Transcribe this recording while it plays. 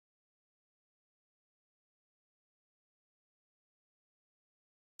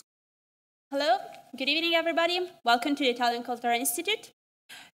Hello, good evening everybody. Welcome to the Italian Cultural Institute.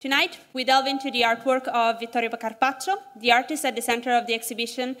 Tonight, we delve into the artwork of Vittore Carpaccio, the artist at the center of the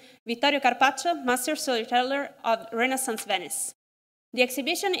exhibition Vittore Carpaccio, Master Storyteller of Renaissance Venice. The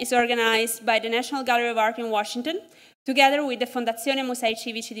exhibition is organized by the National Gallery of Art in Washington, together with the Fondazione Musei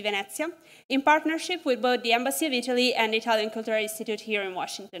Civici di Venezia, in partnership with both the Embassy of Italy and the Italian Cultural Institute here in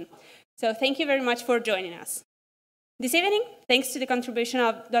Washington. So thank you very much for joining us. This evening, thanks to the contribution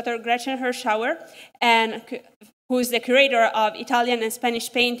of Dr. Gretchen Hirschauer, who is the curator of Italian and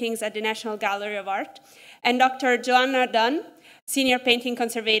Spanish paintings at the National Gallery of Art, and Dr. Joanna Dunn, senior painting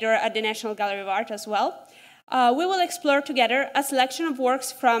conservator at the National Gallery of Art as well, we will explore together a selection of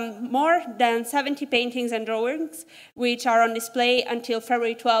works from more than 70 paintings and drawings, which are on display until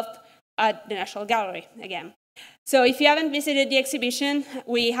February 12th at the National Gallery again. So if you haven't visited the exhibition,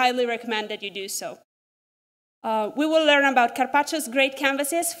 we highly recommend that you do so. We will learn about Carpaccio's great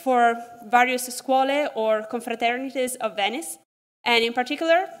canvases for various scuole or confraternities of Venice. And in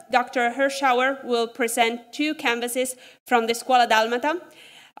particular, Dr. Hirschauer will present two canvases from the Scuola Dalmata,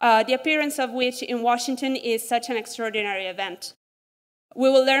 the appearance of which in Washington is such an extraordinary event. We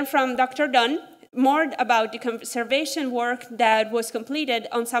will learn from Dr. Dunn more about the conservation work that was completed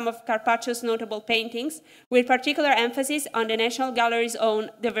on some of Carpaccio's notable paintings, with particular emphasis on the National Gallery's own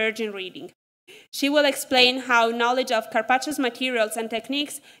The Virgin Reading. She will explain how knowledge of Carpaccio's materials and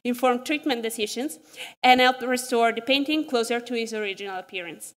techniques informed treatment decisions and helped restore the painting closer to its original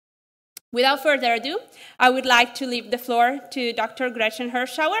appearance. Without further ado, I would like to leave the floor to Dr. Gretchen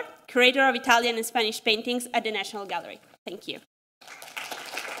Hirschauer, curator of Italian and Spanish paintings at the National Gallery. Thank you.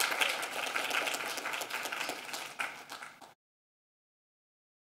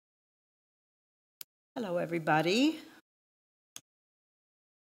 Hello, everybody.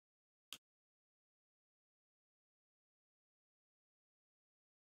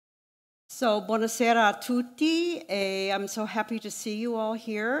 So, buonasera a tutti. I'm so happy to see you all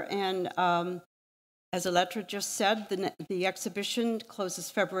here. And as Elettra just said, the exhibition closes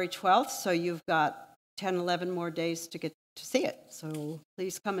February 12th, so you've got 10, 11 more days to get to see it. So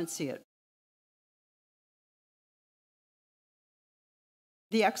please come and see it.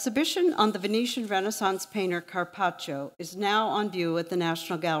 The exhibition on the Venetian Renaissance painter Carpaccio is now on view at the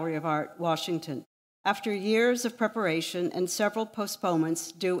National Gallery of Art, Washington, after years of preparation and several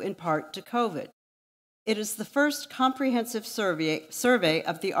postponements due in part to COVID. It is the first comprehensive survey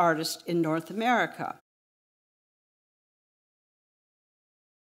of the artist in North America.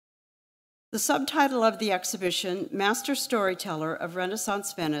 The subtitle of the exhibition, Master Storyteller of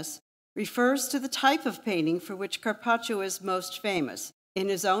Renaissance Venice, refers to the type of painting for which Carpaccio is most famous in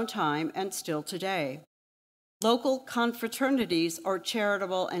his own time and still today. Local confraternities or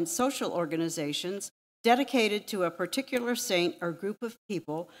charitable and social organizations dedicated to a particular saint or group of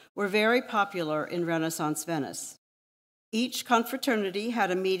people were very popular in Renaissance Venice. Each confraternity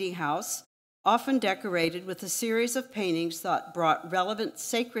had a meeting house, often decorated with a series of paintings that brought relevant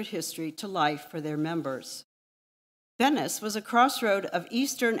sacred history to life for their members. Venice was a crossroad of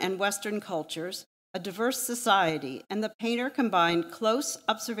Eastern and Western cultures, a diverse society, and the painter combined close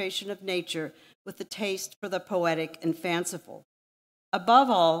observation of nature with the taste for the poetic and fanciful.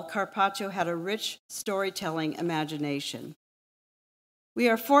 Above all, Carpaccio had a rich storytelling imagination. We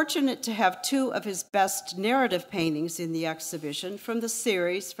are fortunate to have two of his best narrative paintings in the exhibition from the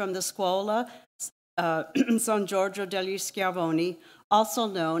series from the Scuola San Giorgio degli Schiavoni, also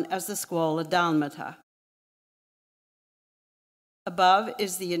known as the Scuola Dalmata. Above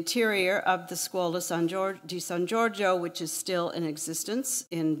is the interior of the Scuola di San Giorgio, which is still in existence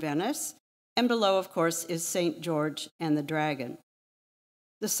in Venice, and below, of course, is St. George and the Dragon.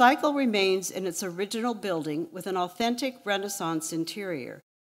 The cycle remains in its original building with an authentic Renaissance interior,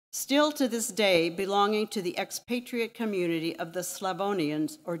 still to this day belonging to the expatriate community of the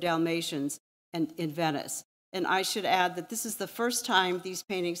Slavonians or Dalmatians in Venice. And I should add that this is the first time these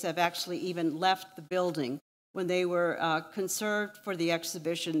paintings have actually even left the building. When they were conserved for the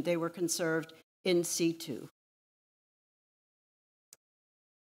exhibition, they were conserved in situ.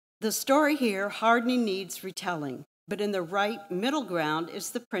 The story here hardly needs retelling, but in the right middle ground is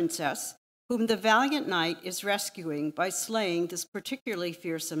the princess, whom the valiant knight is rescuing by slaying this particularly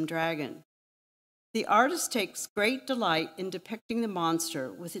fearsome dragon. The artist takes great delight in depicting the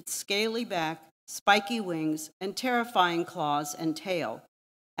monster with its scaly back, spiky wings, and terrifying claws and tail.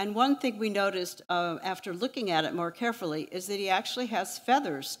 And one thing we noticed after looking at it more carefully is that he actually has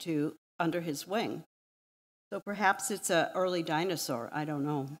feathers, too, under his wing. So perhaps it's an early dinosaur, I don't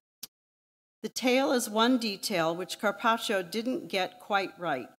know. The tail is one detail which Carpaccio didn't get quite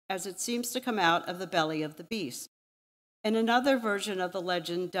right, as it seems to come out of the belly of the beast. In another version of the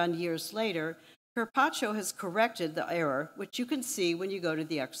legend done years later, Carpaccio has corrected the error, which you can see when you go to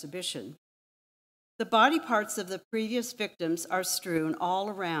the exhibition. The body parts of the previous victims are strewn all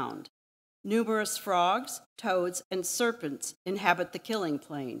around. Numerous frogs, toads, and serpents inhabit the killing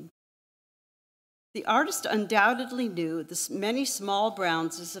plain. The artist undoubtedly knew the many small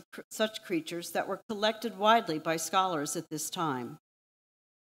bronzes of such creatures that were collected widely by scholars at this time.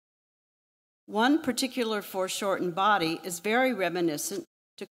 One particular foreshortened body is very reminiscent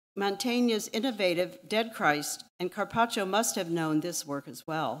to Mantegna's innovative Dead Christ, and Carpaccio must have known this work as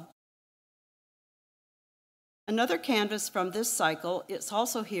well. Another canvas from this cycle is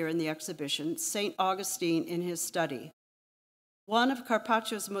also here in the exhibition, St. Augustine in his study. One of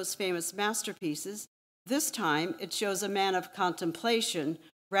Carpaccio's most famous masterpieces, this time it shows a man of contemplation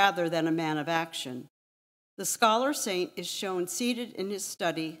rather than a man of action. The scholar saint is shown seated in his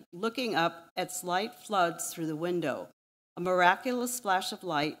study, looking up as light floods through the window, a miraculous flash of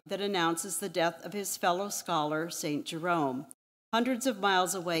light that announces the death of his fellow scholar, St. Jerome, hundreds of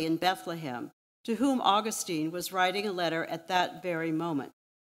miles away in Bethlehem, to whom Augustine was writing a letter at that very moment.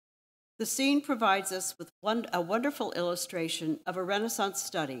 The scene provides us with a wonderful illustration of a Renaissance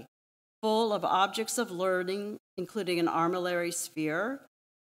study, full of objects of learning, including an armillary sphere,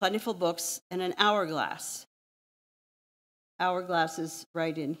 plentiful books, and an hourglass. Hourglass is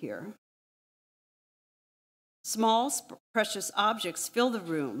right in here. Small, precious objects fill the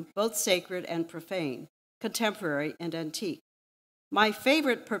room, both sacred and profane, contemporary and antique. My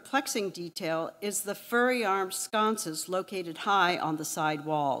favorite perplexing detail is the furry-armed sconces located high on the side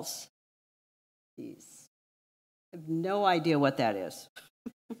walls. These. I have no idea what that is.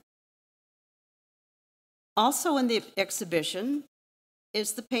 Also in the exhibition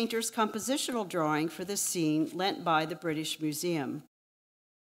is the painter's compositional drawing for this scene lent by the British Museum.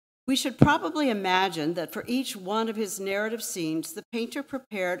 We should probably imagine that for each one of his narrative scenes, the painter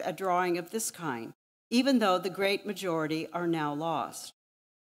prepared a drawing of this kind, even though the great majority are now lost.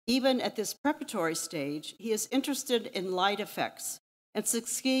 Even at this preparatory stage, he is interested in light effects and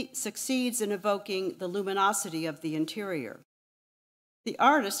succeeds in evoking the luminosity of the interior. The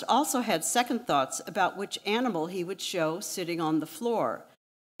artist also had second thoughts about which animal he would show sitting on the floor.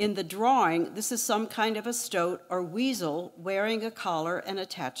 In the drawing, this is some kind of a stoat or weasel wearing a collar and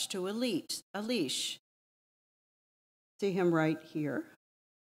attached to a leash. See him right here.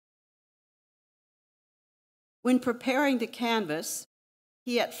 When preparing the canvas,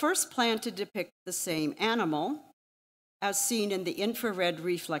 he at first planned to depict the same animal, as seen in the infrared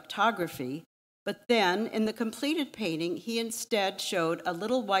reflectography, but then, in the completed painting, he instead showed a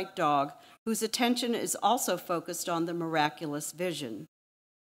little white dog whose attention is also focused on the miraculous vision.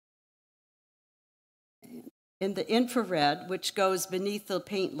 In the infrared, which goes beneath the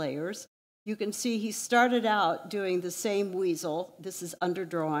paint layers, you can see he started out doing the same weasel, this is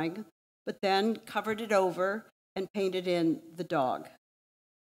underdrawing, but then covered it over and painted in the dog.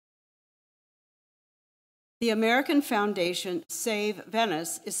 The American Foundation Save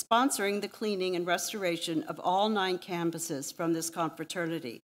Venice is sponsoring the cleaning and restoration of all 9 canvases from this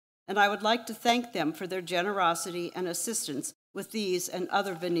confraternity, and I would like to thank them for their generosity and assistance with these and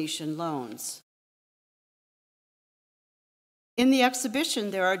other Venetian loans. In the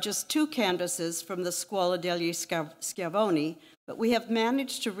exhibition, there are just 2 canvases from the Scuola degli Schiavoni, but we have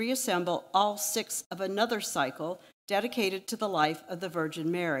managed to reassemble all 6 of another cycle dedicated to the life of the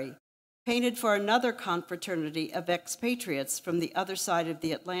Virgin Mary, painted for another confraternity of expatriates from the other side of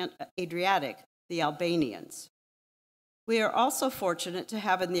the Adriatic, the Albanians. We are also fortunate to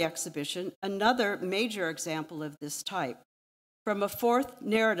have in the exhibition another major example of this type, from a 4th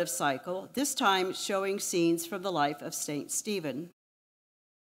narrative cycle, this time showing scenes from the life of St. Stephen.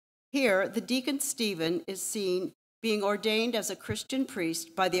 Here, the deacon Stephen is seen being ordained as a Christian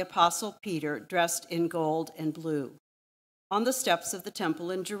priest by the Apostle Peter, dressed in gold and blue, on the steps of the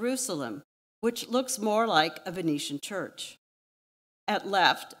temple in Jerusalem, which looks more like a Venetian church. At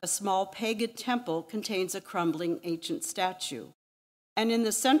left, a small pagan temple contains a crumbling ancient statue, and in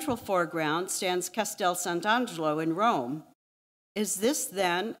the central foreground stands Castel Sant'Angelo in Rome. Is this,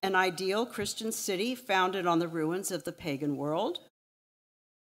 then, an ideal Christian city founded on the ruins of the pagan world?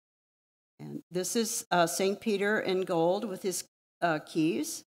 And this is St. Peter in gold with his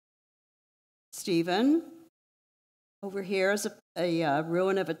keys. Stephen. Over here is a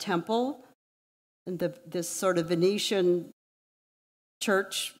ruin of a temple, and this sort of Venetian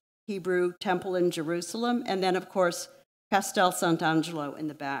church, Hebrew temple in Jerusalem, and then, of course, Castel Sant'Angelo in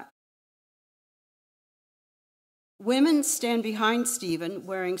the back. Women stand behind Stephen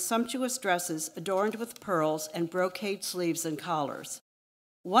wearing sumptuous dresses adorned with pearls and brocade sleeves and collars.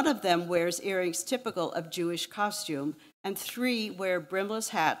 One of them wears earrings typical of Jewish costume, and 3 wear brimless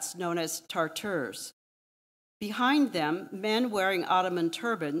hats known as tartars. Behind them, men wearing Ottoman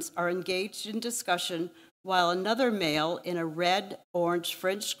turbans are engaged in discussion, while another male in a red-orange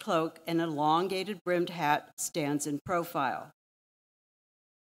fringed cloak and elongated brimmed hat stands in profile.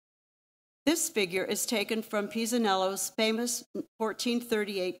 This figure is taken from Pisanello's famous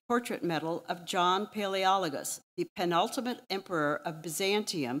 1438 portrait medal of John Palaeologus, the penultimate emperor of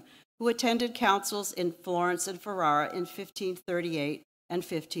Byzantium, who attended councils in Florence and Ferrara in 1538 and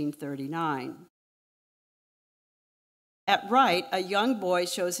 1539. At right, a young boy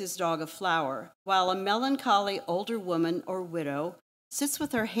shows his dog a flower, while a melancholy older woman or widow sits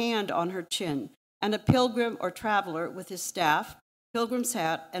with her hand on her chin, and a pilgrim or traveler with his staff, pilgrim's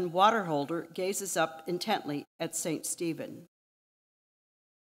hat, and water holder gazes up intently at St. Stephen.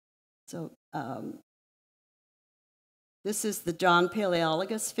 So this is the John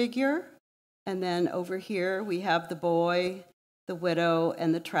Palaeologus figure, and then over here we have the boy, the widow,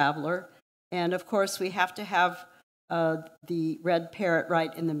 and the traveler. And of course we have to have the red parrot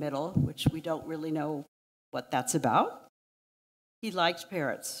right in the middle, which we don't really know what that's about. He liked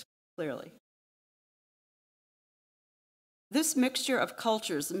parrots, clearly. This mixture of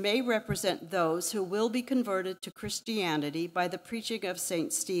cultures may represent those who will be converted to Christianity by the preaching of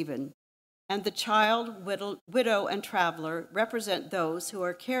St. Stephen, and the child, widow, and traveler represent those who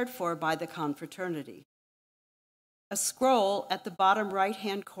are cared for by the confraternity. A scroll at the bottom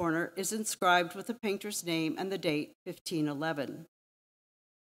right-hand corner is inscribed with the painter's name and the date, 1511.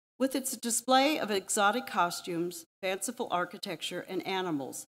 With its display of exotic costumes, fanciful architecture, and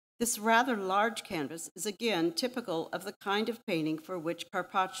animals, this rather large canvas is again typical of the kind of painting for which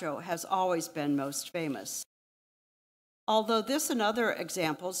Carpaccio has always been most famous. Although this and other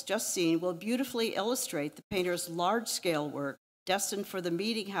examples just seen will beautifully illustrate the painter's large-scale work destined for the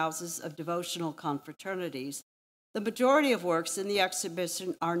meeting houses of devotional confraternities, the majority of works in the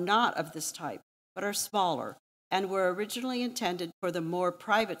exhibition are not of this type, but are smaller and were originally intended for the more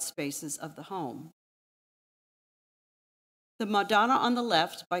private spaces of the home. The Madonna on the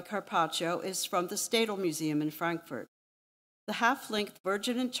left by Carpaccio is from the Stadel Museum in Frankfurt. The half-length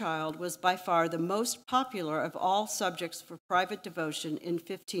Virgin and Child was by far the most popular of all subjects for private devotion in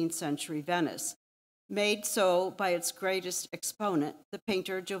 15th century Venice, made so by its greatest exponent, the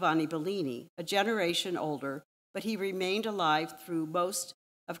painter Giovanni Bellini, a generation older, but he remained alive through most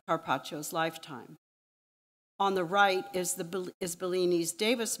of Carpaccio's lifetime. On the right is Bellini's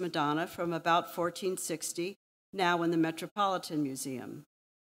Davis Madonna from about 1460, now in the Metropolitan Museum.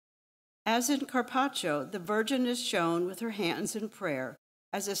 As in Carpaccio, the Virgin is shown with her hands in prayer,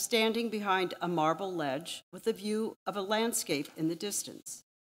 as if standing behind a marble ledge with a view of a landscape in the distance.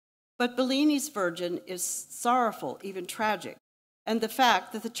 But Bellini's Virgin is sorrowful, even tragic, and the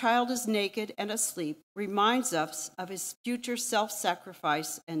fact that the child is naked and asleep reminds us of his future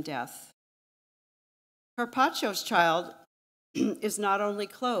self-sacrifice and death. Carpaccio's child is not only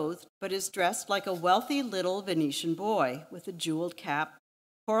clothed, but is dressed like a wealthy little Venetian boy with a jeweled cap,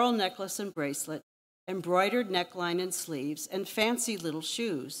 coral necklace and bracelet, embroidered neckline and sleeves, and fancy little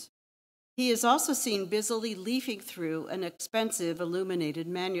shoes. He is also seen busily leafing through an expensive illuminated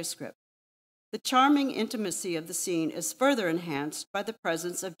manuscript. The charming intimacy of the scene is further enhanced by the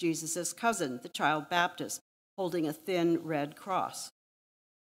presence of Jesus' cousin, the child Baptist, holding a thin red cross.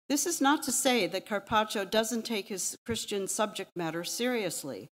 This is not to say that Carpaccio doesn't take his Christian subject matter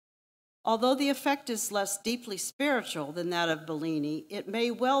seriously. Although the effect is less deeply spiritual than that of Bellini, it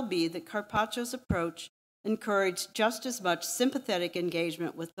may well be that Carpaccio's approach encouraged just as much sympathetic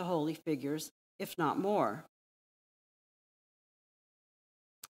engagement with the holy figures, if not more.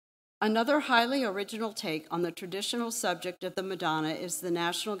 Another highly original take on the traditional subject of the Madonna is the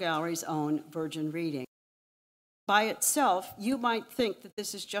National Gallery's own Virgin Reading. By itself, you might think that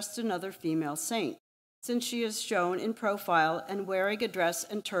this is just another female saint, since she is shown in profile and wearing a dress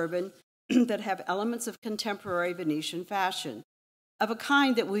and turban that have elements of contemporary Venetian fashion, of a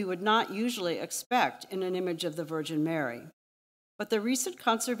kind that we would not usually expect in an image of the Virgin Mary. But the recent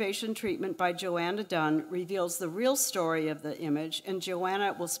conservation treatment by Joanna Dunn reveals the real story of the image, and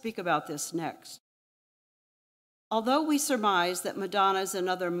Joanna will speak about this next. Although we surmise that Madonnas and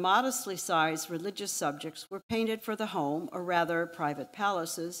other modestly sized religious subjects were painted for the home, or rather private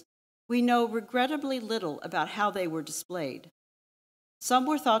palaces, we know regrettably little about how they were displayed. Some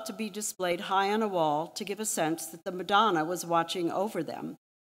were thought to be displayed high on a wall to give a sense that the Madonna was watching over them,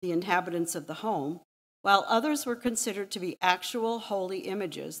 the inhabitants of the home, while others were considered to be actual holy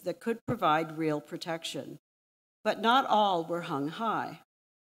images that could provide real protection. But not all were hung high.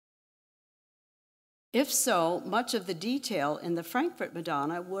 If so, much of the detail in the Frankfurt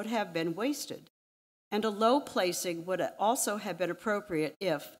Madonna would have been wasted, and a low placing would also have been appropriate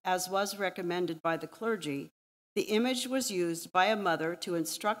if, as was recommended by the clergy, the image was used by a mother to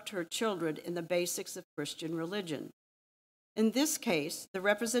instruct her children in the basics of Christian religion. In this case, the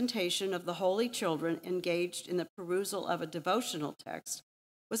representation of the holy children engaged in the perusal of a devotional text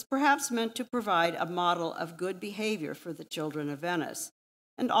was perhaps meant to provide a model of good behavior for the children of Venice,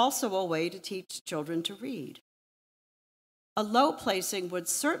 and also a way to teach children to read. A low placing would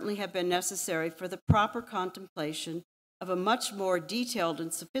certainly have been necessary for the proper contemplation of a much more detailed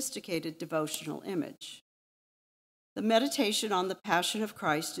and sophisticated devotional image. The Meditation on the Passion of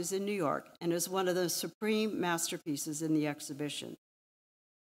Christ is in New York and is one of the supreme masterpieces in the exhibition.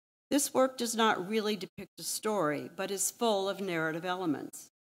 This work does not really depict a story, but is full of narrative elements.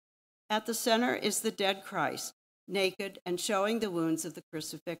 At the center is the dead Christ, naked and showing the wounds of the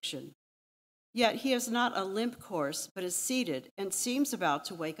crucifixion. Yet he is not a limp corpse, but is seated and seems about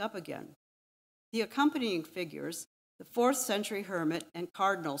to wake up again. The accompanying figures, the 4th century hermit and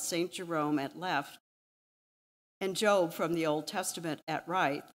Cardinal St. Jerome at left, and Job from the Old Testament at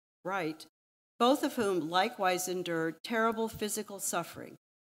right, both of whom likewise endured terrible physical suffering,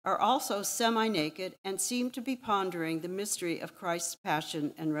 are also semi-naked and seem to be pondering the mystery of Christ's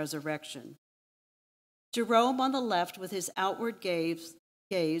passion and resurrection. Jerome on the left, with his outward gaze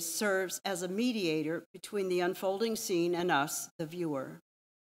serves as a mediator between the unfolding scene and us, the viewer.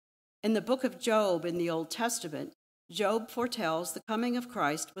 In the book of Job in the Old Testament, Job foretells the coming of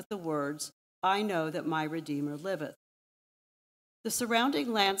Christ with the words, "I know that my Redeemer liveth." The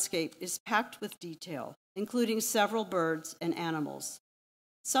surrounding landscape is packed with detail, including several birds and animals.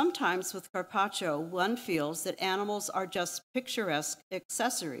 Sometimes with Carpaccio, one feels that animals are just picturesque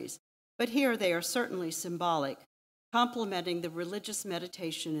accessories, but here they are certainly symbolic, complementing the religious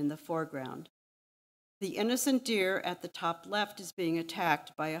meditation in the foreground. The innocent deer at the top left is being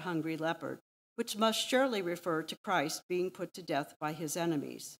attacked by a hungry leopard, which must surely refer to Christ being put to death by his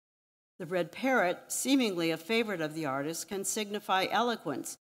enemies. The red parrot, seemingly a favorite of the artist, can signify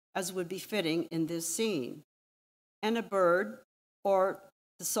eloquence, as would be fitting in this scene. And a bird, or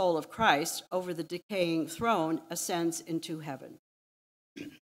the soul of Christ, over the decaying throne, ascends into heaven.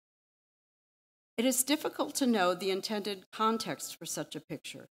 It is difficult to know the intended context for such a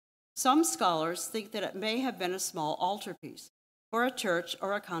picture. Some scholars think that it may have been a small altarpiece, for a church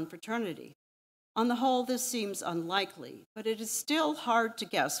or a confraternity. On the whole, this seems unlikely, but it is still hard to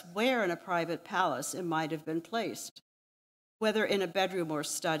guess where in a private palace it might have been placed, whether in a bedroom or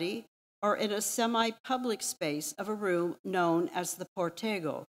study, or in a semi-public space of a room known as the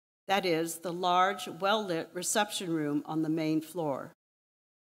Portego, that is, the large, well-lit reception room on the main floor.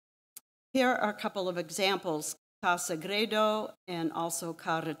 Here are a couple of examples, Ca Sagredo and also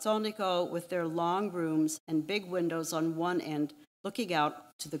Ca Rezzonico, with their long rooms and big windows on one end looking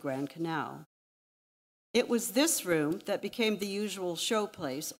out to the Grand Canal. It was this room that became the usual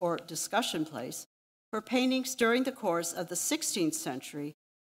showplace or discussion place for paintings during the course of the 16th century,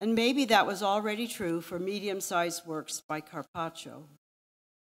 and maybe that was already true for medium-sized works by Carpaccio.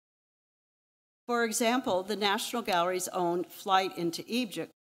 For example, the National Gallery's own Flight into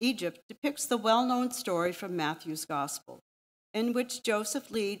Egypt depicts the well-known story from Matthew's Gospel, in which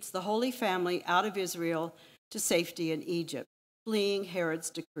Joseph leads the Holy Family out of Israel to safety in Egypt, fleeing Herod's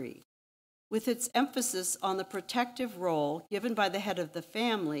decree. With its emphasis on the protective role given by the head of the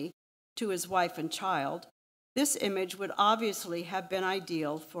family to his wife and child, this image would obviously have been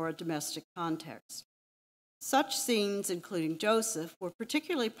ideal for a domestic context. Such scenes, including Joseph, were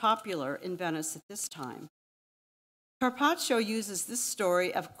particularly popular in Venice at this time. Carpaccio uses this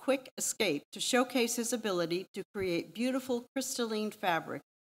story of quick escape to showcase his ability to create beautiful crystalline fabric,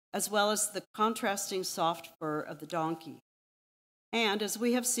 as well as the contrasting soft fur of the donkey. And as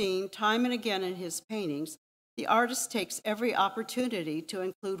we have seen time and again in his paintings, the artist takes every opportunity to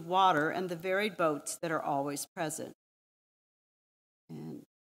include water and the varied boats that are always present. And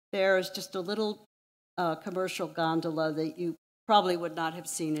there is just a little commercial gondola that you probably would not have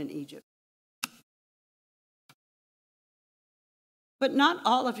seen in Egypt. But not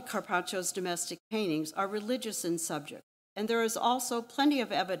all of Carpaccio's domestic paintings are religious in subject, and there is also plenty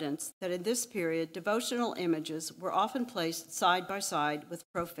of evidence that in this period, devotional images were often placed side by side with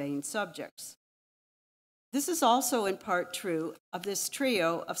profane subjects. This is also in part true of this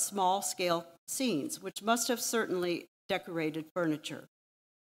trio of small-scale scenes, which must have certainly decorated furniture.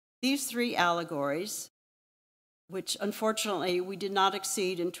 These three allegories, which unfortunately we did not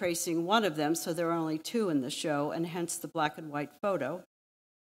exceed in tracing one of them, so there are only two in the show, and hence the black and white photo,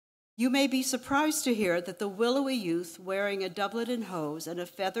 You may be surprised to hear that the willowy youth wearing a doublet and hose and a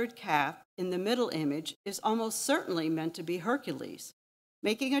feathered cap in the middle image is almost certainly meant to be Hercules,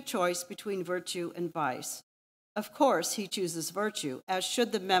 making a choice between virtue and vice. Of course, he chooses virtue, as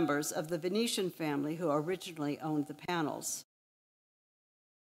should the members of the Venetian family who originally owned the panels.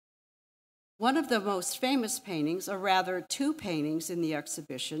 One of the most famous paintings, or rather two paintings in the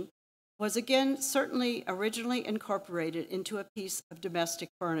exhibition, was again certainly originally incorporated into a piece of domestic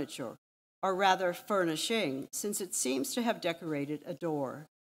furniture, or rather furnishing, since it seems to have decorated a door.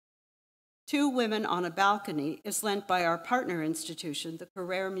 Two Women on a Balcony is lent by our partner institution, the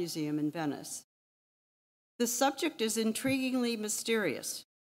Carrere Museum in Venice. The subject is intriguingly mysterious.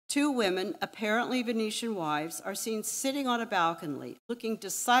 Two women, apparently Venetian wives, are seen sitting on a balcony, looking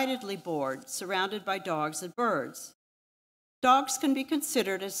decidedly bored, surrounded by dogs and birds. Dogs can be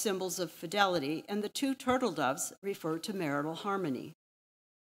considered as symbols of fidelity, and the two turtle doves refer to marital harmony.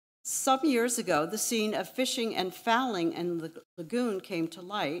 Some years ago, the scene of fishing and fowling in the lagoon came to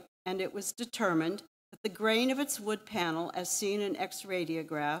light, and it was determined that the grain of its wood panel, as seen in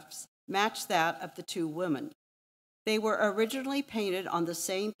X-radiographs, matched that of the two women. They were originally painted on the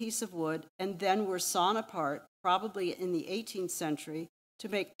same piece of wood and then were sawn apart, probably in the 18th century, to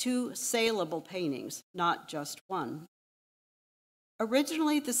make two saleable paintings, not just one.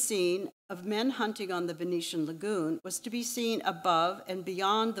 Originally, the scene of men hunting on the Venetian lagoon was to be seen above and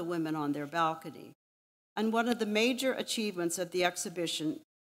beyond the women on their balcony. And one of the major achievements of the exhibition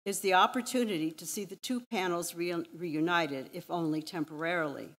is the opportunity to see the two panels reunited, if only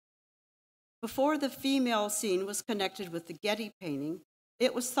temporarily. Before the female scene was connected with the Getty painting,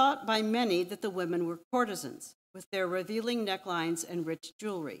 it was thought by many that the women were courtesans, with their revealing necklines and rich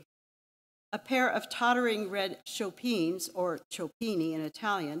jewelry. A pair of tottering red chopines, or chopini in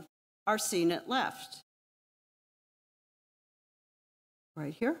Italian, are seen at left.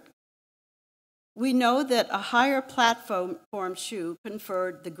 Right here. We know that a higher platform shoe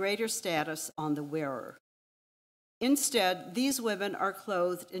conferred the greater status on the wearer. Instead, these women are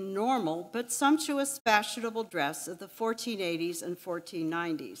clothed in normal but sumptuous fashionable dress of the 1480s and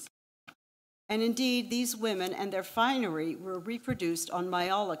 1490s. And indeed, these women and their finery were reproduced on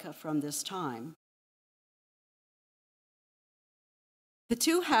maiolica from this time. The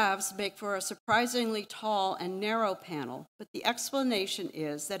two halves make for a surprisingly tall and narrow panel, but the explanation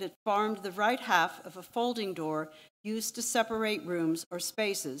is that it formed the right half of a folding door used to separate rooms or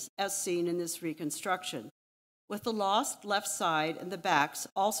spaces, as seen in this reconstruction, with the lost left side and the backs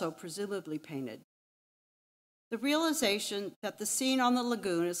also presumably painted. The realization that the scene on the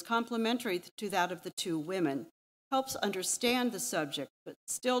lagoon is complementary to that of the two women helps understand the subject, but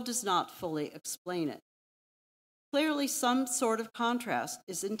still does not fully explain it. Clearly, some sort of contrast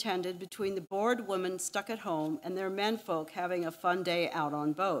is intended between the bored women stuck at home and their menfolk having a fun day out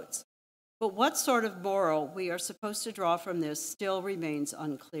on boats. But what sort of moral we are supposed to draw from this still remains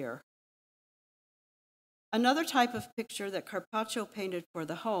unclear. Another type of picture that Carpaccio painted for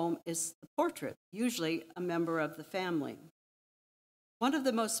the home is the portrait, usually a member of the family. One of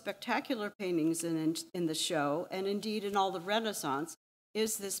the most spectacular paintings in the show, and indeed in all the Renaissance,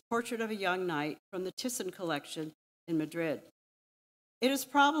 is this portrait of a young knight from the Thyssen collection in Madrid. It is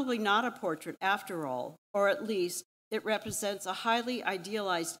probably not a portrait after all, or at least it represents a highly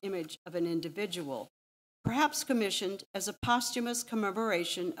idealized image of an individual, perhaps commissioned as a posthumous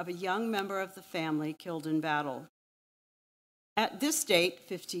commemoration of a young member of the family killed in battle. At this date,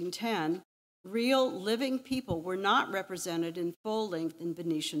 1510, real living people were not represented in full length in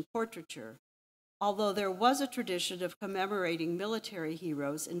Venetian portraiture, although there was a tradition of commemorating military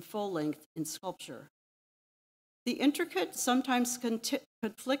heroes in full length in sculpture. The intricate, sometimes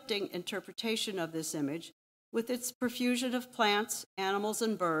conflicting interpretation of this image, with its profusion of plants, animals,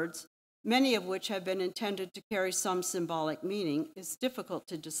 and birds, many of which have been intended to carry some symbolic meaning, is difficult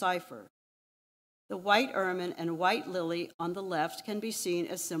to decipher. The white ermine and white lily on the left can be seen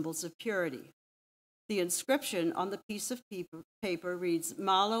as symbols of purity. The inscription on the piece of paper reads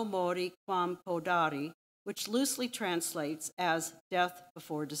 "Malo mori quam podari," which loosely translates as "death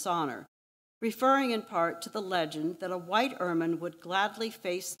before dishonor," referring in part to the legend that a white ermine would gladly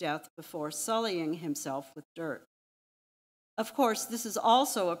face death before sullying himself with dirt. Of course, this is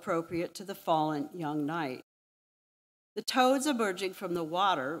also appropriate to the fallen young knight. The toads emerging from the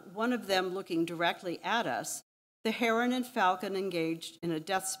water, one of them looking directly at us, the heron and falcon engaged in a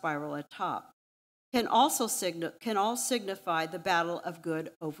death spiral at top, can all signify the battle of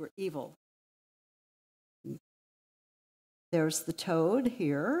good over evil. There's the toad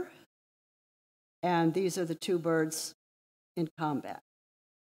here, and these are the two birds in combat.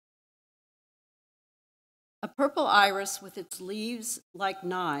 A purple iris with its leaves like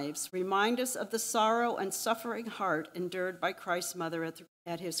knives remind us of the sorrow and suffering heart endured by Christ's mother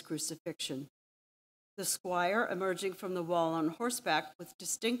at his crucifixion. The squire, emerging from the wall on horseback with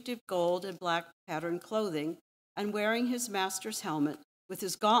distinctive gold and black patterned clothing and wearing his master's helmet with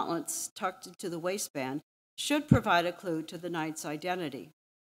his gauntlets tucked into the waistband, should provide a clue to the knight's identity.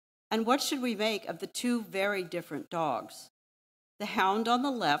 And what should we make of the two very different dogs? The hound on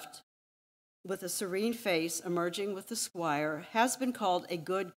the left, with a serene face emerging with the squire, has been called a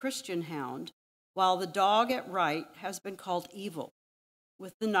good Christian hound, while the dog at right has been called evil,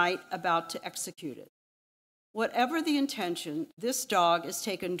 with the knight about to execute it. Whatever the intention, this dog is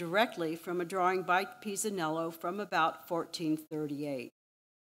taken directly from a drawing by Pisanello from about 1438.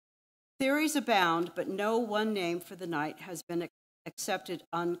 Theories abound, but no one name for the knight has been accepted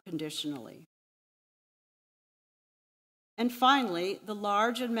unconditionally. And finally, the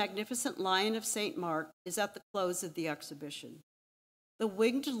large and magnificent lion of St. Mark is at the close of the exhibition. The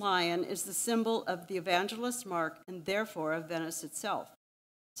winged lion is the symbol of the evangelist Mark and therefore of Venice itself,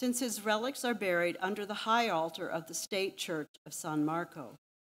 since his relics are buried under the high altar of the State Church of San Marco.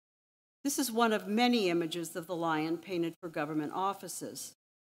 This is one of many images of the lion painted for government offices.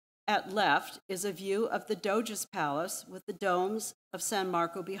 At left is a view of the Doge's palace with the domes of San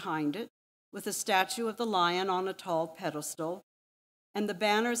Marco behind it, with a statue of the lion on a tall pedestal, and the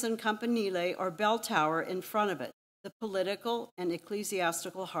banners and campanile or bell tower in front of it, the political and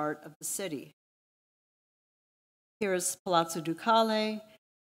ecclesiastical heart of the city. Here is Palazzo Ducale.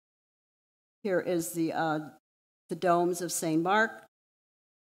 Here is the domes of St. Mark,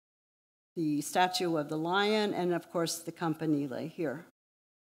 the statue of the lion, and of course the campanile here.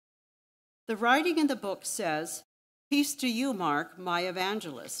 The writing in the book says, "Peace to you, Mark, my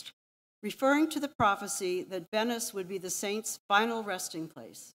evangelist," referring to the prophecy that Venice would be the saint's final resting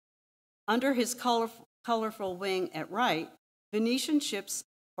place. Under his colorful wing at right, Venetian ships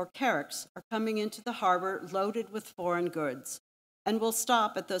or carracks are coming into the harbor loaded with foreign goods, and will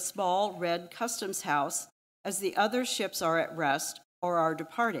stop at the small red customs house as the other ships are at rest or are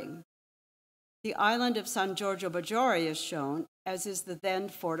departing. The island of San Giorgio Maggiore is shown, as is the then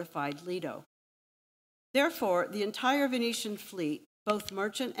fortified Lido. Therefore, the entire Venetian fleet, both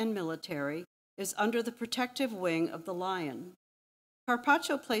merchant and military, is under the protective wing of the lion.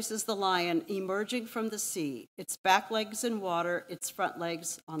 Carpaccio places the lion emerging from the sea, its back legs in water, its front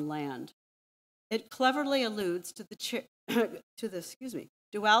legs on land. It cleverly alludes to the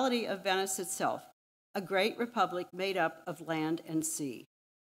duality of Venice itself, a great republic made up of land and sea.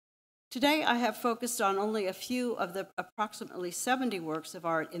 Today, I have focused on only a few of the approximately 70 works of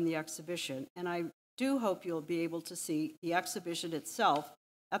art in the exhibition, and I do hope you'll be able to see the exhibition itself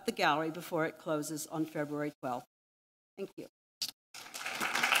at the gallery before it closes on February 12th. Thank you.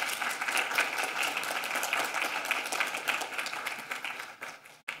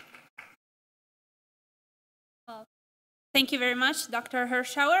 Thank you very much, Dr.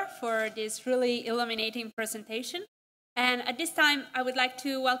 Hirschauer, for this really illuminating presentation. And at this time, I would like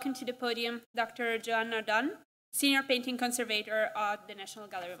to welcome to the podium Dr. Joanna Dunn, Senior Painting Conservator at the National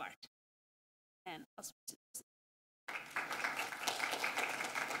Gallery of Art. And also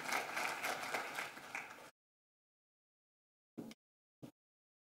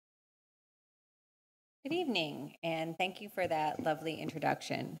Good evening, and thank you for that lovely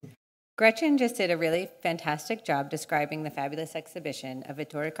introduction. Gretchen just did a really fantastic job describing the fabulous exhibition of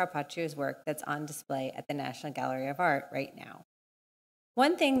Vittore Carpaccio's work that's on display at the National Gallery of Art right now.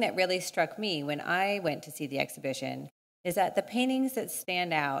 One thing that really struck me when I went to see the exhibition is that the paintings that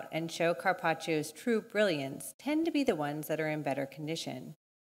stand out and show Carpaccio's true brilliance tend to be the ones that are in better condition.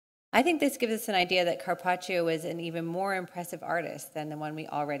 I think this gives us an idea that Carpaccio is an even more impressive artist than the one we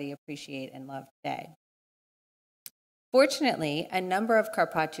already appreciate and love today. Fortunately, a number of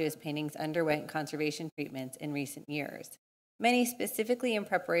Carpaccio's paintings underwent conservation treatments in recent years, many specifically in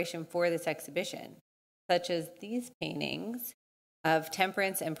preparation for this exhibition, such as these paintings of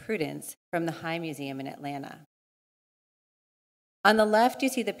Temperance and Prudence from the High Museum in Atlanta. On the left, you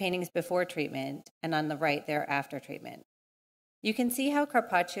see the paintings before treatment, and on the right, they're after treatment. You can see how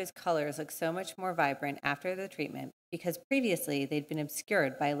Carpaccio's colors look so much more vibrant after the treatment because previously they'd been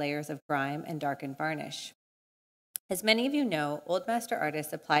obscured by layers of grime and darkened varnish. As many of you know, old master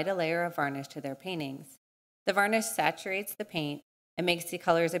artists applied a layer of varnish to their paintings. The varnish saturates the paint and makes the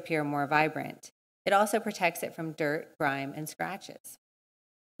colors appear more vibrant. It also protects it from dirt, grime, and scratches.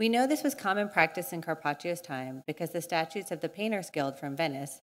 We know this was common practice in Carpaccio's time because the statutes of the Painters Guild from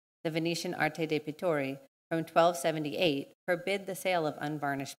Venice, the Venetian Arte dei Pittori, from 1278, forbid the sale of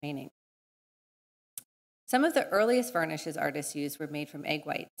unvarnished paintings. Some of the earliest varnishes artists used were made from egg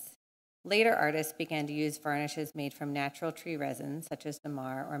whites. later artists began to use varnishes made from natural tree resins, such as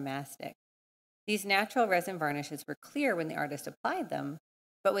damar or mastic. These natural resin varnishes were clear when the artist applied them,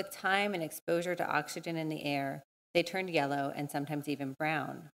 but with time and exposure to oxygen in the air, they turned yellow and sometimes even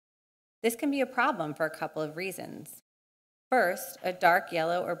brown. This can be a problem for a couple of reasons. First, a dark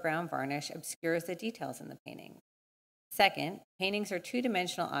yellow or brown varnish obscures the details in the painting. Second, paintings are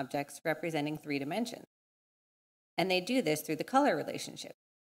two-dimensional objects representing 3 dimensions, and they do this through the color relationship.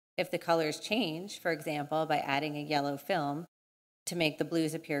 If the colors change, for example, by adding a yellow film to make the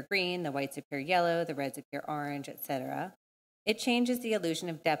blues appear green, the whites appear yellow, the reds appear orange, etc., it changes the illusion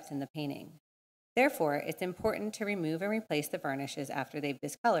of depth in the painting. Therefore, it's important to remove and replace the varnishes after they've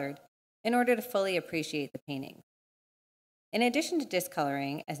discolored in order to fully appreciate the painting. In addition to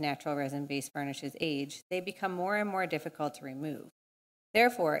discoloring, as natural resin-based varnishes age, they become more and more difficult to remove.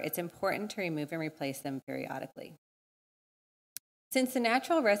 Therefore, it's important to remove and replace them periodically. Since the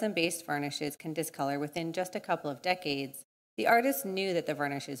natural resin-based varnishes can discolor within just a couple of decades, the artists knew that the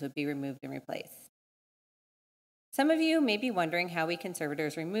varnishes would be removed and replaced. Some of you may be wondering how we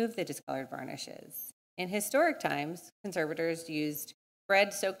conservators remove the discolored varnishes. In historic times, conservators used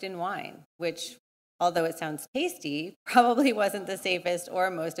bread soaked in wine, which, although it sounds tasty, probably wasn't the safest or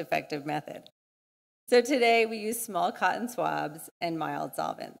most effective method. So today we use small cotton swabs and mild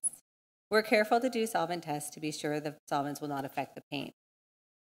solvents. We're careful to do solvent tests to be sure the solvents will not affect the paint.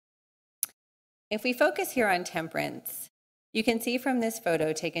 If we focus here on temperance, you can see from this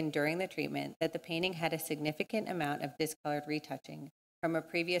photo taken during the treatment that the painting had a significant amount of discolored retouching from a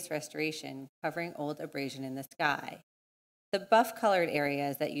previous restoration covering old abrasion in the sky. The buff-colored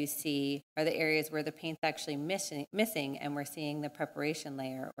areas that you see are the areas where the paint's actually missing and we're seeing the preparation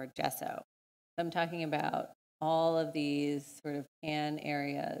layer or gesso. I'm talking about all of these sort of tan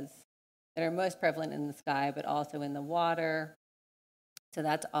areas that are most prevalent in the sky, but also in the water. So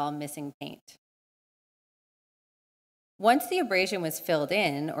that's all missing paint. Once the abrasion was filled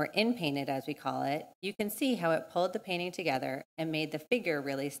in, or in-painted as we call it, you can see how it pulled the painting together and made the figure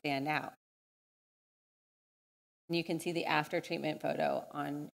really stand out. And you can see the after-treatment photo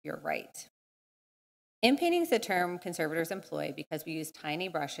on your right. In-painting is the term conservators employ because we use tiny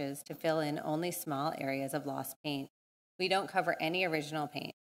brushes to fill in only small areas of lost paint. We don't cover any original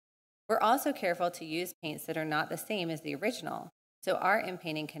paint. We're also careful to use paints that are not the same as the original, so our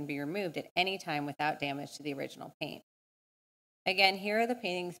in-painting can be removed at any time without damage to the original paint. Again, here are the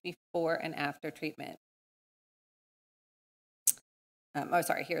paintings before and after treatment.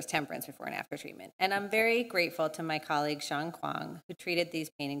 Here's temperance before and after treatment. And I'm very grateful to my colleague, Sean Kwong, who treated these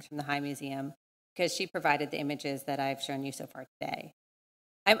paintings from the High Museum because she provided the images that I've shown you so far today.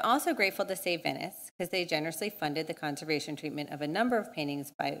 I'm also grateful to Save Venice because they generously funded the conservation treatment of a number of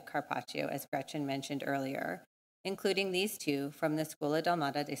paintings by Carpaccio, as Gretchen mentioned earlier, including these 2 from the Scuola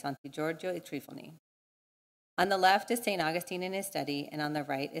Dalmata di Santi Giorgio e Trifoni. On the left is St. Augustine in his study, and on the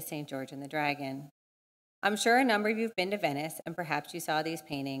right is St. George and the Dragon. I'm sure a number of you have been to Venice, and perhaps you saw these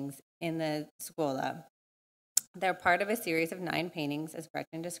paintings in the Scuola. They're part of a series of 9 paintings, as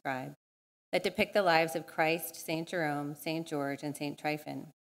Gretchen described, that depict the lives of Christ, St. Jerome, St. George, and St. Tryphon.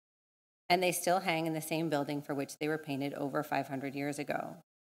 And they still hang in the same building for which they were painted over 500 years ago.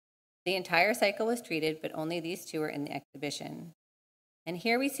 The entire cycle was treated, but only these 2 are in the exhibition. And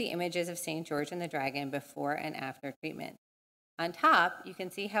here we see images of St. George and the Dragon before and after treatment. On top, you can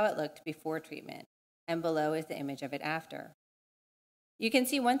see how it looked before treatment, and below is the image of it after. You can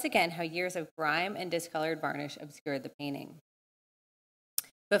see once again how years of grime and discolored varnish obscured the painting.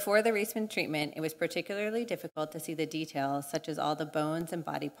 Before the recent treatment, it was particularly difficult to see the details, such as all the bones and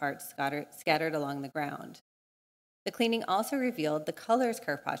body parts scattered along the ground. The cleaning also revealed the colors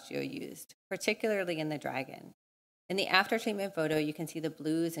Carpaccio used, particularly in the Dragon. In the after-treatment photo, you can see the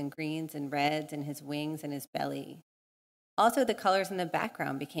blues and greens and reds in his wings and his belly. Also, the colors in the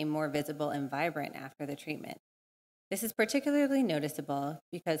background became more visible and vibrant after the treatment. This is particularly noticeable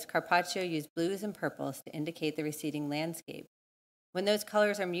because Carpaccio used blues and purples to indicate the receding landscape. When those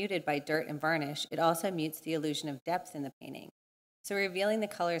colors are muted by dirt and varnish, it also mutes the illusion of depth in the painting. So revealing the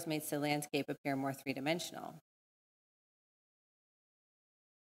colors makes the landscape appear more three-dimensional.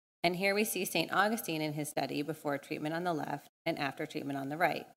 And here we see St. Augustine in his study before treatment on the left and after treatment on the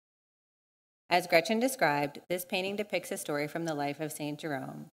right. As Gretchen described, this painting depicts a story from the life of St.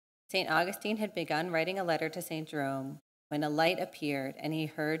 Jerome. St. Augustine had begun writing a letter to St. Jerome when a light appeared and he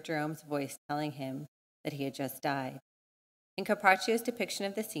heard Jerome's voice telling him that he had just died. In Carpaccio's depiction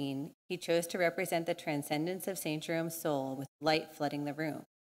of the scene, he chose to represent the transcendence of St. Jerome's soul with light flooding the room.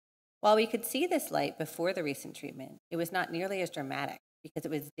 While we could see this light before the recent treatment, it was not nearly as dramatic because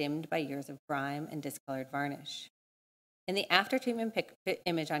it was dimmed by years of grime and discolored varnish. In the after-treatment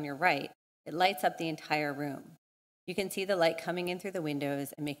image on your right, it lights up the entire room. You can see the light coming in through the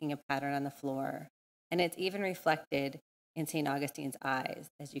windows and making a pattern on the floor, and it's even reflected in St. Augustine's eyes,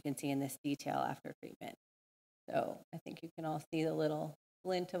 as you can see in this detail after treatment. So I think you can all see the little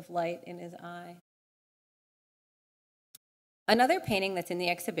glint of light in his eye. Another painting that's in the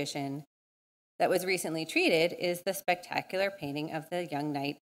exhibition that was recently treated is the spectacular painting of the young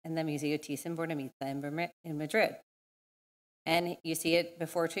knight in the Museo Thyssen-Bornemisza in Madrid. And you see it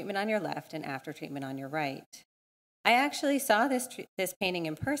before treatment on your left and after treatment on your right. I actually saw this painting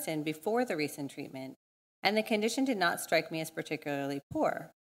in person before the recent treatment, and the condition did not strike me as particularly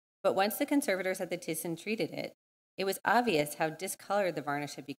poor. But once the conservators at the Thyssen treated it, it was obvious how discolored the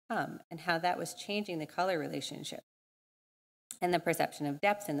varnish had become and how that was changing the color relationship and the perception of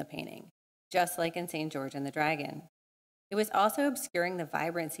depth in the painting, just like in St. George and the Dragon. It was also obscuring the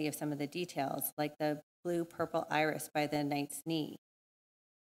vibrancy of some of the details, like the blue-purple iris by the knight's knee.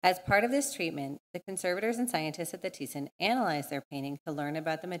 As part of this treatment, the conservators and scientists at the Thyssen analyzed their painting to learn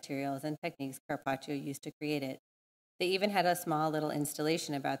about the materials and techniques Carpaccio used to create it. They even had a small little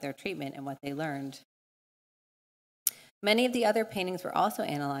installation about their treatment and what they learned. Many of the other paintings were also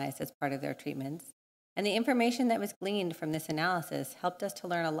analyzed as part of their treatments, and the information that was gleaned from this analysis helped us to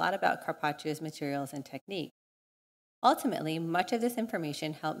learn a lot about Carpaccio's materials and technique. Ultimately, much of this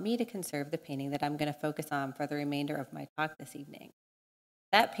information helped me to conserve the painting that I'm going to focus on for the remainder of my talk this evening.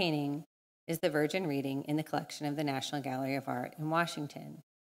 That painting is the Virgin Reading in the collection of the National Gallery of Art in Washington.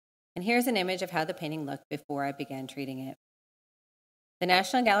 And here's an image of how the painting looked before I began treating it. The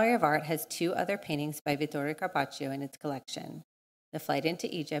National Gallery of Art has two other paintings by Vittore Carpaccio in its collection, The Flight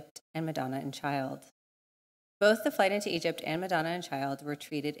into Egypt and Madonna and Child. Both The Flight into Egypt and Madonna and Child were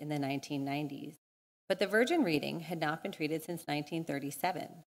treated in the 1990s, but the Virgin Reading had not been treated since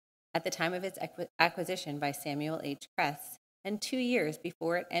 1937, at the time of its acquisition by Samuel H. Kress, and 2 years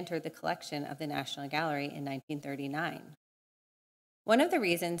before it entered the collection of the National Gallery in 1939. One of the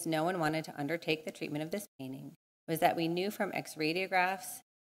reasons no one wanted to undertake the treatment of this painting was that we knew from X-radiographs,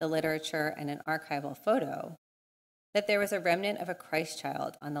 the literature, and an archival photo that there was a remnant of a Christ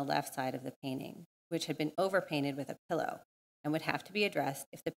child on the left side of the painting, which had been overpainted with a pillow and would have to be addressed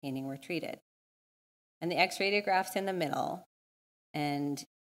if the painting were treated. And the X-radiographs in the middle, and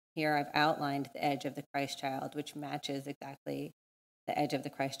here I've outlined the edge of the Christ child, which matches exactly the edge of the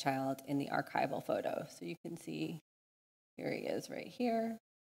Christ child in the archival photo. So you can see, here he is right here,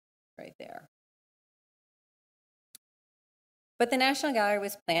 right there. But the National Gallery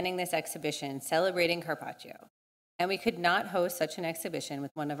was planning this exhibition celebrating Carpaccio, and we could not host such an exhibition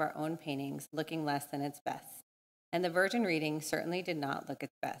with one of our own paintings looking less than its best. And the Virgin Reading certainly did not look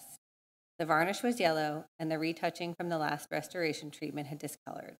its best. The varnish was yellow, and the retouching from the last restoration treatment had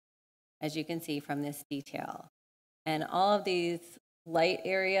discolored, as you can see from this detail. And all of these light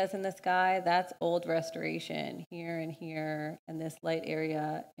areas in the sky, that's old restoration, here and here, and this light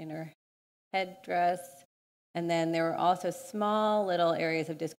area in her headdress. And then there were also small little areas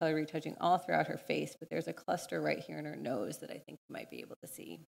of discolor retouching all throughout her face, but there's a cluster right here in her nose that I think you might be able to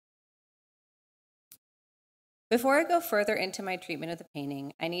see. Before I go further into my treatment of the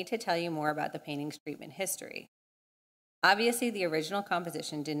painting, I need to tell you more about the painting's treatment history. Obviously, the original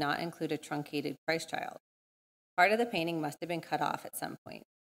composition did not include a truncated Christ child. Part of the painting must have been cut off at some point.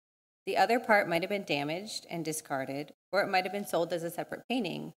 The other part might have been damaged and discarded, or it might have been sold as a separate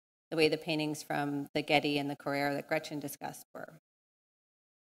painting, the way the paintings from the Getty and the curator that Gretchen discussed were.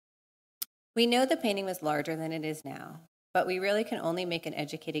 We know the painting was larger than it is now, but we really can only make an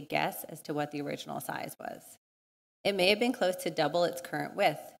educated guess as to what the original size was. It may have been close to double its current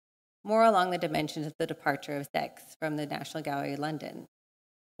width, more along the dimensions of the Departure of Sex from the National Gallery of London,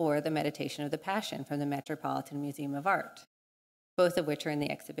 or the Meditation of the Passion from the Metropolitan Museum of Art, both of which are in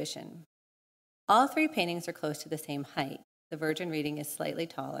the exhibition. All three paintings are close to the same height. The Virgin Reading is slightly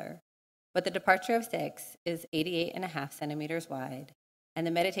taller, but the Departure of Sex is 88.5 centimeters wide, and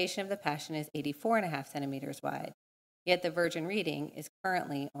the Meditation of the Passion is 84.5 centimeters wide, yet the Virgin Reading is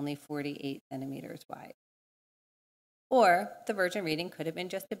currently only 48 centimeters wide. Or the Virgin Reading could have been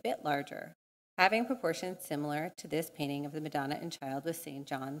just a bit larger, having proportions similar to this painting of the Madonna and Child with St.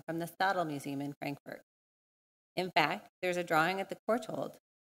 John from the Stadel Museum in Frankfurt. In fact, there's a drawing at the Courtauld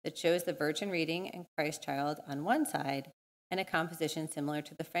that shows the Virgin Reading and Christ Child on one side and a composition similar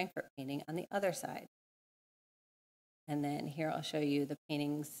to the Frankfurt painting on the other side. And then here I'll show you the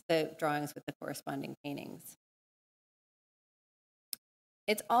paintings, the drawings with the corresponding paintings.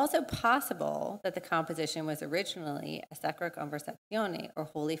 It's also possible that the composition was originally a Sacra Conversazione, or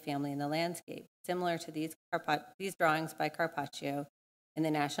Holy Family in the Landscape, similar to these drawings by Carpaccio in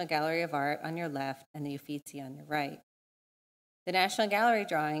the National Gallery of Art on your left and the Uffizi on your right. The National Gallery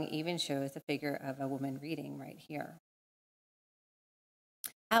drawing even shows the figure of a woman reading right here.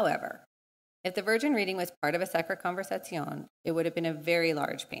 However, if the Virgin reading was part of a Sacra Conversazione, it would have been a very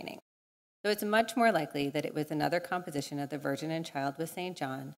large painting. So it's much more likely that it was another composition of the Virgin and Child with St.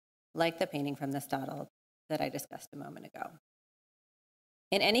 John, like the painting from the Stadel that I discussed a moment ago.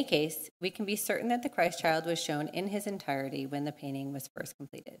 In any case, we can be certain that the Christ Child was shown in his entirety when the painting was first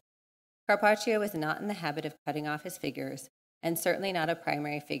completed. Carpaccio was not in the habit of cutting off his figures, and certainly not a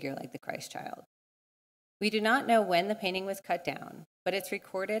primary figure like the Christ Child. We do not know when the painting was cut down, but it's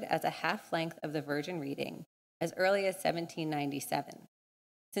recorded as a half-length of the Virgin reading as early as 1797.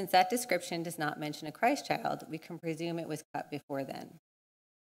 Since that description does not mention a Christ Child, we can presume it was cut before then.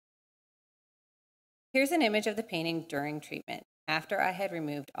 Here's an image of the painting during treatment, after I had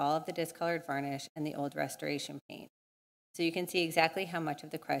removed all of the discolored varnish and the old restoration paint. So you can see exactly how much of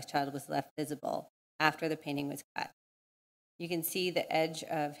the Christ Child was left visible after the painting was cut. You can see the edge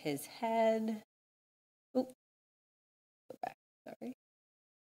of his head. Oop, go back, sorry.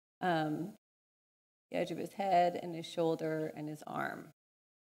 The edge of his head and his shoulder and his arm.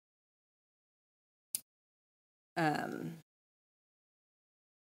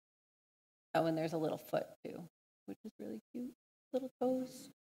 Oh, and there's a little foot too, which is really cute, little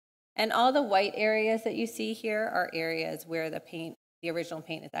toes. And all the white areas that you see here are areas where the original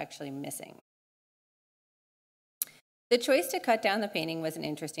paint is actually missing. The choice to cut down the painting was an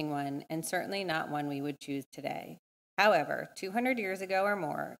interesting one, and certainly not one we would choose today. However, 200 years ago or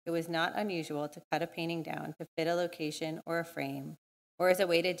more, it was not unusual to cut a painting down to fit a location or a frame, or as a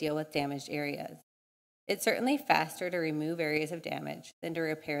way to deal with damaged areas. It's certainly faster to remove areas of damage than to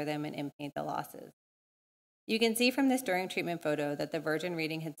repair them and inpaint the losses. You can see from this during treatment photo that the Virgin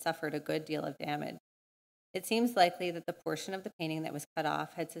reading had suffered a good deal of damage. It seems likely that the portion of the painting that was cut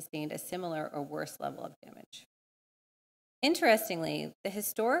off had sustained a similar or worse level of damage. Interestingly, the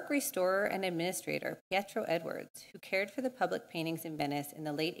historic restorer and administrator Pietro Edwards, who cared for the public paintings in Venice in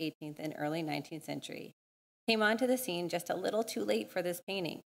the late 18th and early 19th century, came onto the scene just a little too late for this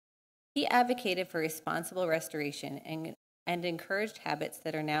painting. He advocated for responsible restoration and encouraged habits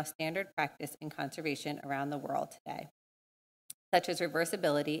that are now standard practice in conservation around the world today, such as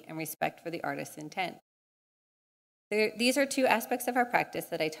reversibility and respect for the artist's intent. These are two aspects of our practice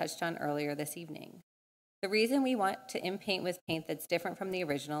that I touched on earlier this evening. The reason we want to inpaint with paint that's different from the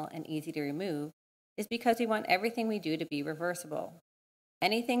original and easy to remove is because we want everything we do to be reversible.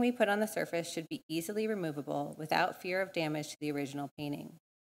 Anything we put on the surface should be easily removable without fear of damage to the original painting.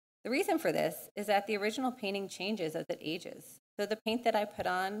 The reason for this is that the original painting changes as it ages, so the paint that I put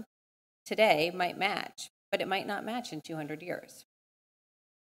on today might match, but it might not match in 200 years.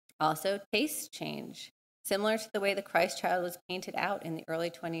 Also, tastes change, similar to the way the Christ Child was painted out in the early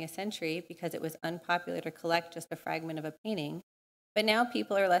 20th century because it was unpopular to collect just a fragment of a painting, but now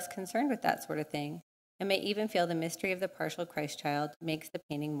people are less concerned with that sort of thing and may even feel the mystery of the partial Christ Child makes the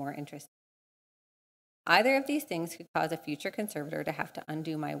painting more interesting. Either of these things could cause a future conservator to have to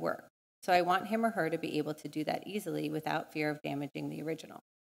undo my work, so I want him or her to be able to do that easily without fear of damaging the original.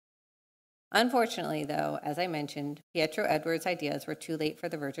 Unfortunately, though, as I mentioned, Pietro Edwards' ideas were too late for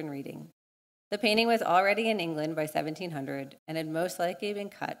the Virgin reading. The painting was already in England by 1700 and had most likely been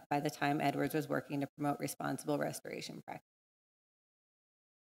cut by the time Edwards was working to promote responsible restoration practice.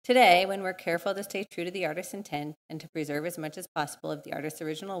 Today, when we're careful to stay true to the artist's intent and to preserve as much as possible of the artist's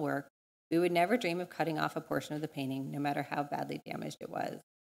original work, we would never dream of cutting off a portion of the painting, no matter how badly damaged it was.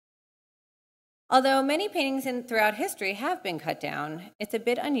 Although many paintings throughout history have been cut down, it's a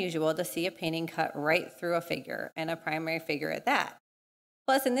bit unusual to see a painting cut right through a figure, and a primary figure at that.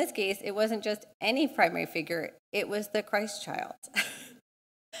 Plus, in this case, it wasn't just any primary figure, it was the Christ Child.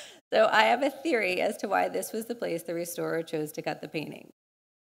 So I have a theory as to why this was the place the restorer chose to cut the painting.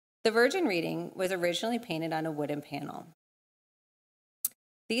 The Virgin reading was originally painted on a wooden panel.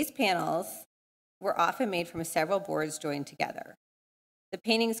 These panels were often made from several boards joined together. The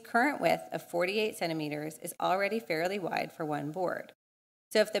painting's current width of 48 centimeters is already fairly wide for one board.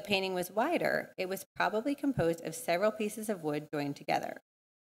 So if the painting was wider, it was probably composed of several pieces of wood joined together.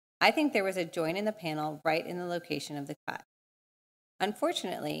 I think there was a joint in the panel right in the location of the cut.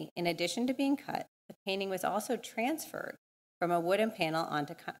 Unfortunately, in addition to being cut, the painting was also transferred from a wooden panel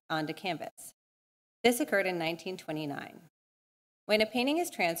onto canvas. This occurred in 1929. When a painting is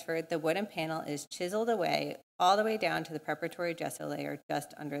transferred, the wooden panel is chiseled away all the way down to the preparatory gesso layer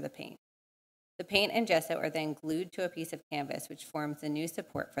just under the paint. The paint and gesso are then glued to a piece of canvas, which forms the new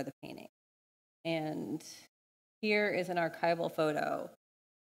support for the painting. And here is an archival photo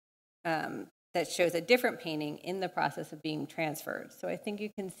that shows a different painting in the process of being transferred. So I think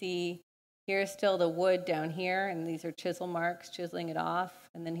you can see Here's still the wood down here, and these are chisel marks, chiseling it off.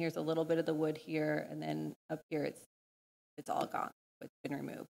 And then here's a little bit of the wood here, and then up here it's all gone. It's been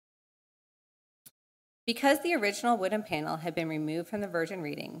removed. Because the original wooden panel had been removed from the Virgin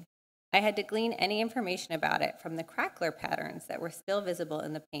reading, I had to glean any information about it from the crackler patterns that were still visible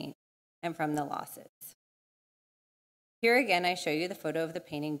in the paint and from the losses. Here again, I show you the photo of the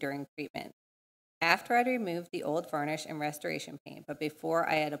painting during treatment, after I'd removed the old varnish and restoration paint, but before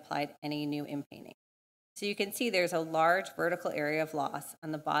I had applied any new inpainting. So you can see there's a large vertical area of loss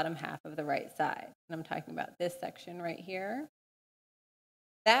on the bottom half of the right side. And I'm talking about this section right here.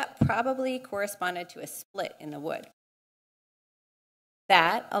 That probably corresponded to a split in the wood.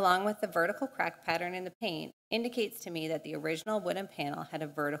 That, along with the vertical crack pattern in the paint, indicates to me that the original wooden panel had a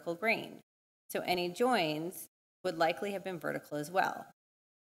vertical grain, so any joins would likely have been vertical as well.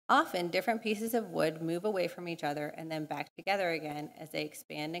 Often, different pieces of wood move away from each other and then back together again as they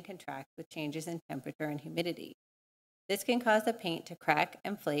expand and contract with changes in temperature and humidity. This can cause the paint to crack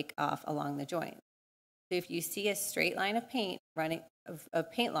and flake off along the joints. So if you see a straight line of paint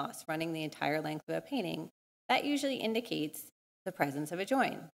loss running the entire length of a painting, that usually indicates the presence of a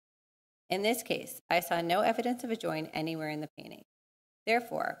join. In this case, I saw no evidence of a join anywhere in the painting.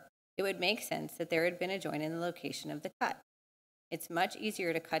 Therefore, it would make sense that there had been a join in the location of the cut. It's much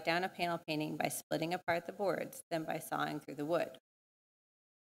easier to cut down a panel painting by splitting apart the boards than by sawing through the wood.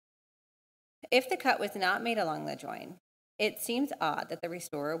 If the cut was not made along the join, it seems odd that the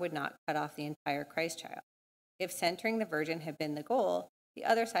restorer would not cut off the entire Christ child. If centering the Virgin had been the goal, the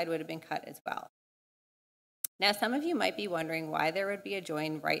other side would have been cut as well. Now, some of you might be wondering why there would be a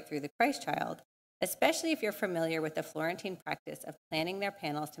join right through the Christ child, especially if you're familiar with the Florentine practice of planning their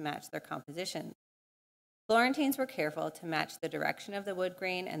panels to match their compositions. Florentines were careful to match the direction of the wood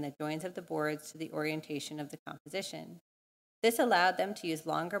grain and the joins of the boards to the orientation of the composition. This allowed them to use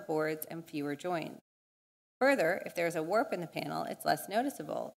longer boards and fewer joins. Further, if there is a warp in the panel, it's less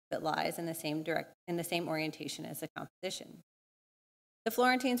noticeable if it lies in the same orientation as the composition. The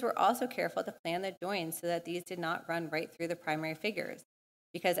Florentines were also careful to plan the joins so that these did not run right through the primary figures,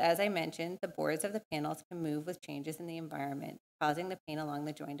 because as I mentioned, the boards of the panels can move with changes in the environment, causing the paint along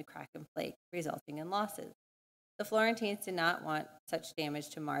the join to crack and flake, resulting in losses. The Florentines did not want such damage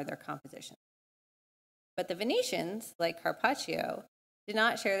to mar their composition. But the Venetians, like Carpaccio, did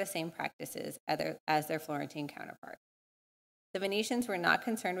not share the same practices as their Florentine counterparts. The Venetians were not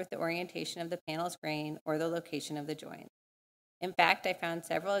concerned with the orientation of the panel's grain or the location of the joins. In fact, I found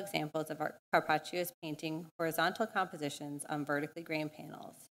several examples of Carpaccio's painting horizontal compositions on vertically grained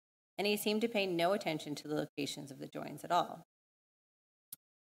panels, and he seemed to pay no attention to the locations of the joins at all.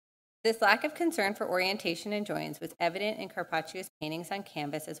 This lack of concern for orientation and joins was evident in Carpaccio's paintings on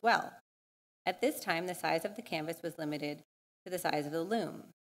canvas as well. At this time, the size of the canvas was limited to the size of the loom.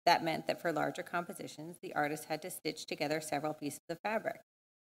 That meant that for larger compositions, the artist had to stitch together several pieces of fabric.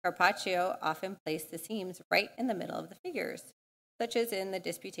 Carpaccio often placed the seams right in the middle of the figures, such as in the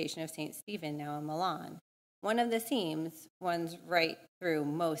Disputation of St. Stephen, now in Milan. One of the seams runs right through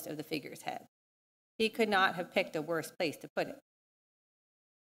most of the figure's head. He could not have picked a worse place to put it.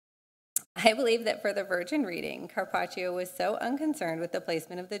 I believe that for the Virgin reading, Carpaccio was so unconcerned with the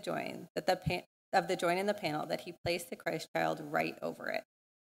placement of the join in the panel that he placed the Christ child right over it.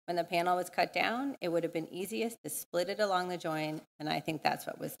 When the panel was cut down, it would have been easiest to split it along the join, and I think that's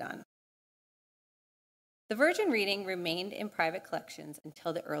what was done. The Virgin reading remained in private collections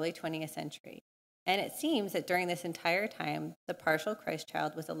until the early 20th century, and it seems that during this entire time, the partial Christ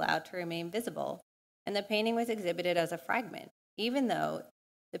child was allowed to remain visible, and the painting was exhibited as a fragment, even though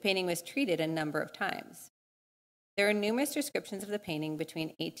the painting was treated a number of times. There are numerous descriptions of the painting between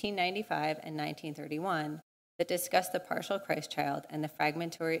 1895 and 1931 that discuss the partial Christ child and the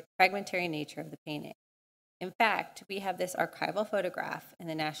fragmentary nature of the painting. In fact, we have this archival photograph in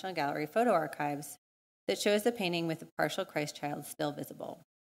the National Gallery Photo Archives that shows the painting with the partial Christ child still visible.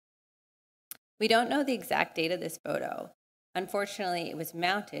 We don't know the exact date of this photo. Unfortunately, it was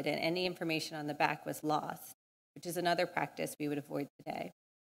mounted and any information on the back was lost, which is another practice we would avoid today.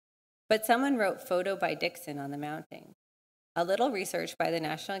 But someone wrote "Photo by Dixon" on the mounting. A little research by the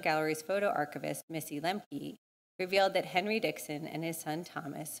National Gallery's photo archivist, Missy Lemke, revealed that Henry Dixon and his son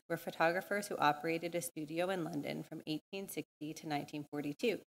Thomas were photographers who operated a studio in London from 1860 to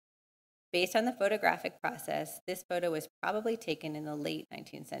 1942. Based on the photographic process, this photo was probably taken in the late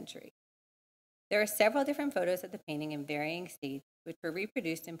 19th century. There are several different photos of the painting in varying states, which were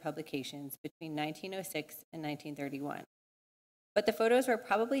reproduced in publications between 1906 and 1931. But the photos were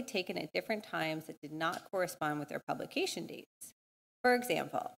probably taken at different times that did not correspond with their publication dates. For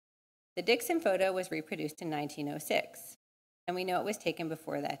example, the Dixon photo was reproduced in 1906, and we know it was taken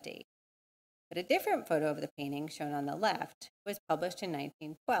before that date. but a different photo of the painting, shown on the left, was published in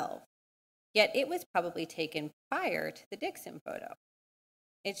 1912. Yet it was probably taken prior to the Dixon photo.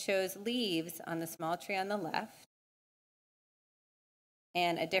 It shows leaves on the small tree on the left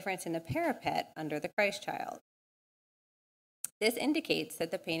and a difference in the parapet under the Christ child. This indicates that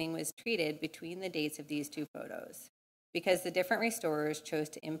the painting was treated between the dates of these two photos, because the different restorers chose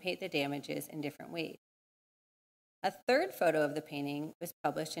to impate the damages in different ways. A third photo of the painting was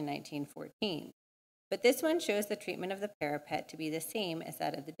published in 1914, but this one shows the treatment of the parapet to be the same as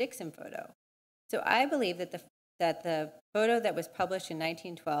that of the Dixon photo. So I believe that the photo that was published in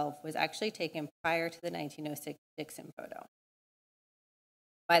 1912 was actually taken prior to the 1906 Dixon photo.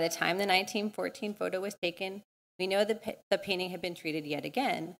 By the time the 1914 photo was taken, we know that the painting had been treated yet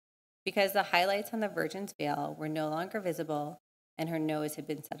again, because the highlights on the Virgin's veil were no longer visible and her nose had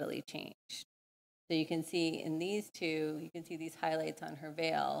been subtly changed. So you can see in these two, you can see these highlights on her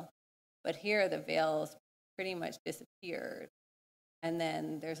veil, but here the veil's pretty much disappeared, and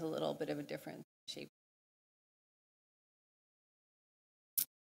then there's a little bit of a different shape.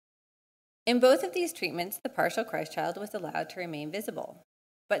 In both of these treatments, the partial Christ child was allowed to remain visible,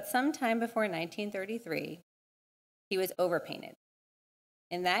 but sometime before 1933, he was overpainted.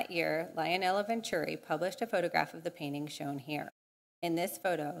 In that year, Lionel Venturi published a photograph of the painting shown here. In this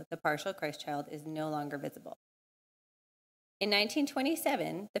photo, the partial Christ child is no longer visible. In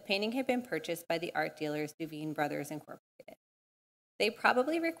 1927, the painting had been purchased by the art dealers Duveen Brothers Incorporated. They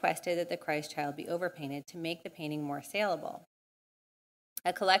probably requested that the Christ child be overpainted to make the painting more saleable.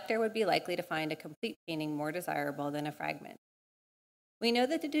 A collector would be likely to find a complete painting more desirable than a fragment. We know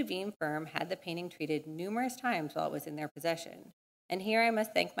that the Duveen firm had the painting treated numerous times while it was in their possession. And here I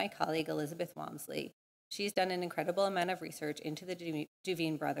must thank my colleague, Elizabeth Walmsley. She's done an incredible amount of research into the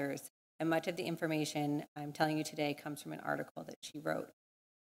Duveen brothers, and much of the information I'm telling you today comes from an article that she wrote.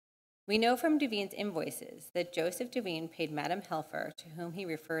 We know from Duveen's invoices that Joseph Duveen paid Madame Helfer, to whom he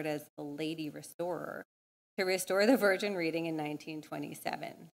referred as the Lady Restorer, to restore the Virgin reading in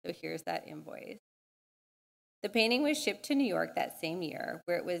 1927. So here's that invoice. The painting was shipped to New York that same year,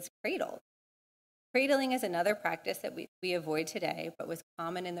 where it was cradled. Cradling is another practice that we avoid today, but was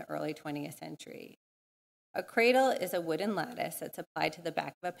common in the early 20th century. A cradle is a wooden lattice that's applied to the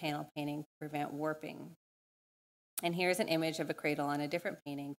back of a panel painting to prevent warping. And here's an image of a cradle on a different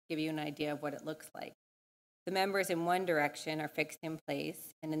painting to give you an idea of what it looks like. The members in one direction are fixed in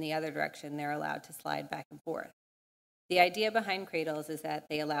place, and in the other direction, they're allowed to slide back and forth. The idea behind cradles is that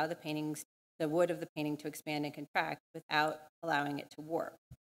they allow the wood of the painting to expand and contract without allowing it to warp.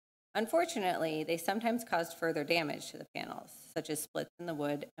 Unfortunately, they sometimes caused further damage to the panels, such as splits in the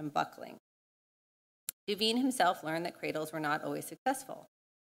wood and buckling. Duveen himself learned that cradles were not always successful.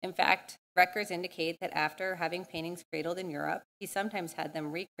 In fact, records indicate that after having paintings cradled in Europe, he sometimes had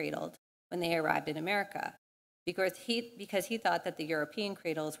them recradled when they arrived in America, because he thought that the European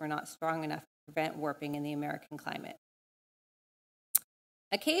cradles were not strong enough to prevent warping in the American climate.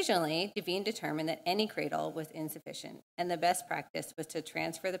 Occasionally, Duveen determined that any cradle was insufficient, and the best practice was to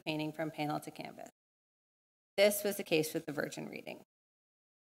transfer the painting from panel to canvas. This was the case with the Virgin reading.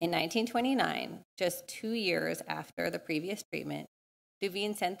 In 1929, just 2 years after the previous treatment,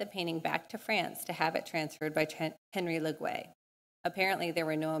 Duveen sent the painting back to France to have it transferred by Henry Leguay. Apparently, there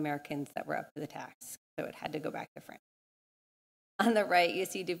were no Americans that were up to the task, so it had to go back to France. On the right, you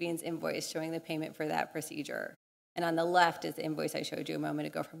see Duveen's invoice showing the payment for that procedure. And on the left is the invoice I showed you a moment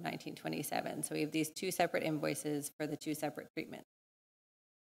ago from 1927. So we have these two separate invoices for the two separate treatments.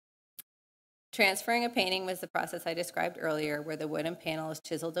 Transferring a painting was the process I described earlier, where the wooden panel is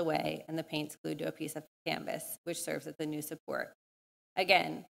chiseled away and the paint's glued to a piece of canvas, which serves as the new support.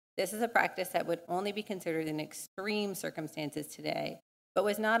 Again, this is a practice that would only be considered in extreme circumstances today, but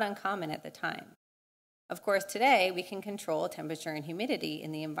was not uncommon at the time. Of course, today we can control temperature and humidity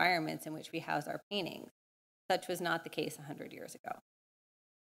in the environments in which we house our paintings. Such was not the case 100 years ago.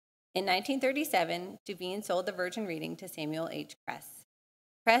 In 1937, Duveen sold the Virgin reading to Samuel H. Kress.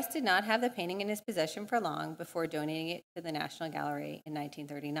 Kress did not have the painting in his possession for long before donating it to the National Gallery in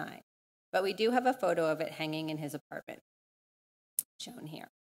 1939, but we do have a photo of it hanging in his apartment, shown here.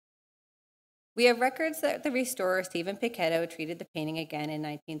 We have records that the restorer Stephen Picchetto treated the painting again in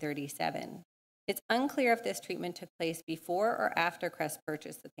 1937. It's unclear if this treatment took place before or after Kress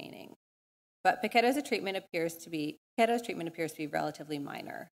purchased the painting, but Picchetto's treatment appears to be relatively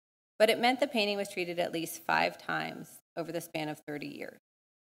minor, but it meant the painting was treated at least 5 times over the span of 30 years,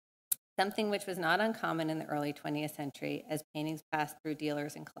 something which was not uncommon in the early 20th century as paintings passed through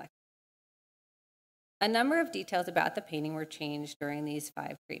dealers and collectors. A number of details about the painting were changed during these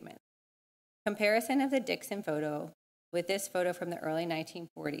 5 treatments. Comparison of the Dixon photo with this photo from the early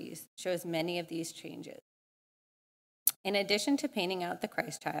 1940s, shows many of these changes. In addition to painting out the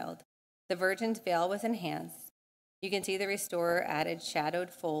Christ child, the Virgin's veil was enhanced. You can see the restorer added shadowed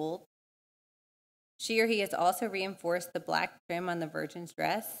fold. She or he has also reinforced the black trim on the Virgin's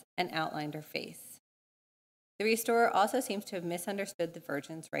dress and outlined her face. The restorer also seems to have misunderstood the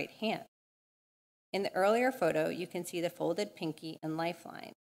Virgin's right hand. In the earlier photo, you can see the folded pinky and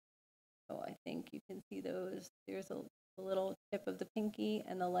lifeline. So I think you can see those. There's a little tip of the pinky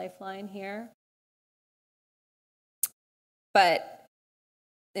and the lifeline here. But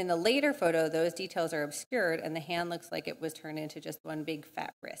in the later photo, those details are obscured and the hand looks like it was turned into just one big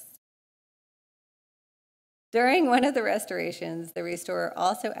fat wrist. During one of the restorations, the restorer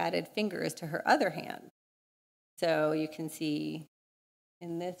also added fingers to her other hand. So you can see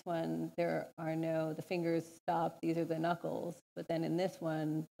in this one, the fingers stop, these are the knuckles, but then in this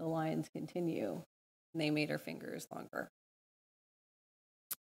one, the lines continue, and they made her fingers longer.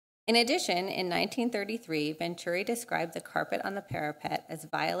 In addition, in 1933, Venturi described the carpet on the parapet as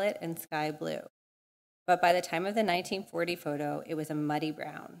violet and sky blue. But by the time of the 1940 photo, it was a muddy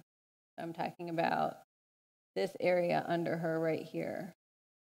brown. I'm talking about this area under her right here.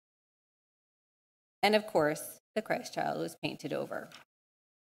 And of course, the Christ child was painted over.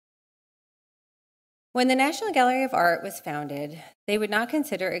 When the National Gallery of Art was founded, they would not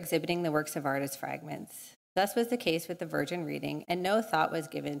consider exhibiting the works of art as fragments. Thus was the case with the Virgin reading, and no thought was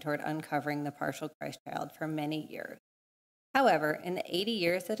given toward uncovering the partial Christ child for many years. However, in the 80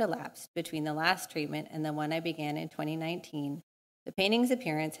 years that elapsed between the last treatment and the one I began in 2019, the painting's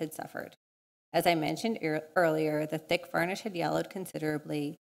appearance had suffered. As I mentioned earlier, the thick varnish had yellowed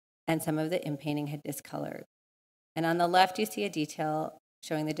considerably, and some of the inpainting had discolored. And on the left, you see a detail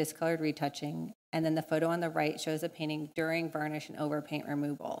showing the discolored retouching, and then the photo on the right shows a painting during varnish and overpaint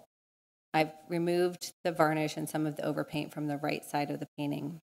removal. I've removed the varnish and some of the overpaint from the right side of the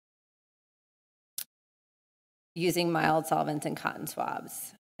painting using mild solvents and cotton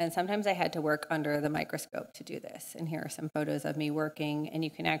swabs. And sometimes I had to work under the microscope to do this. And here are some photos of me working, and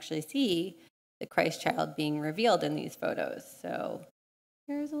you can actually see the Christ child being revealed in these photos. So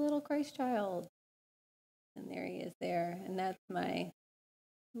here's a little Christ child. And there he is there. And that's my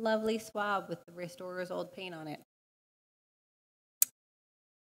lovely swab with the restorer's old paint on it.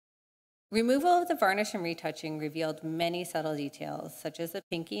 Removal of the varnish and retouching revealed many subtle details, such as the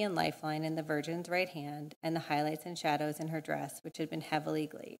pinky and lifeline in the Virgin's right hand and the highlights and shadows in her dress, which had been heavily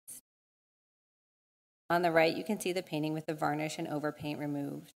glazed. On the right, you can see the painting with the varnish and overpaint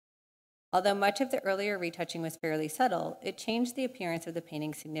removed. Although much of the earlier retouching was fairly subtle, it changed the appearance of the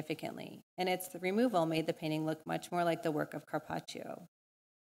painting significantly, and its removal made the painting look much more like the work of Carpaccio.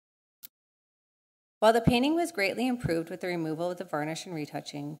 While the painting was greatly improved with the removal of the varnish and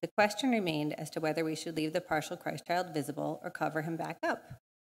retouching, the question remained as to whether we should leave the partial Christ child visible or cover him back up.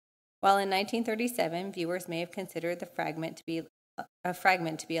 While in 1937, viewers may have considered the fragment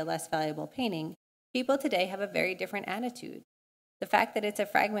to be a less valuable painting, people today have a very different attitude. The fact that it's a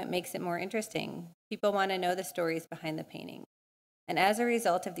fragment makes it more interesting. People want to know the stories behind the painting. And as a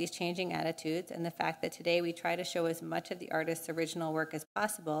result of these changing attitudes and the fact that today we try to show as much of the artist's original work as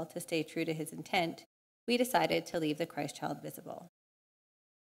possible to stay true to his intent, we decided to leave the Christ child visible.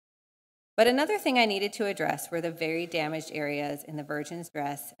 But another thing I needed to address were the very damaged areas in the Virgin's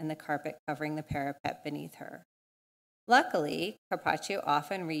dress and the carpet covering the parapet beneath her. Luckily, Carpaccio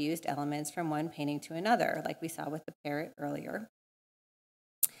often reused elements from one painting to another, like we saw with the parrot earlier.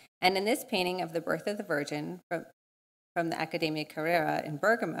 And in this painting of the birth of the Virgin from the Accademia Carrera in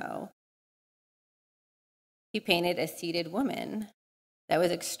Bergamo, he painted a seated woman that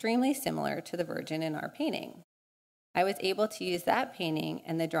was extremely similar to the Virgin in our painting. I was able to use that painting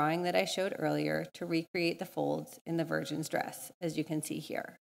and the drawing that I showed earlier to recreate the folds in the Virgin's dress, as you can see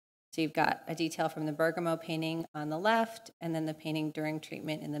here. So you've got a detail from the Bergamo painting on the left, and then the painting during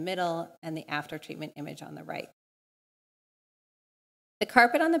treatment in the middle, and the after treatment image on the right. The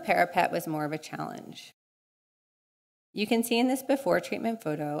carpet on the parapet was more of a challenge. You can see in this before treatment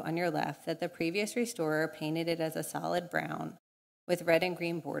photo on your left that the previous restorer painted it as a solid brown with red and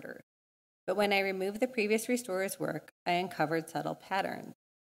green borders. But when I removed the previous restorer's work, I uncovered subtle patterns.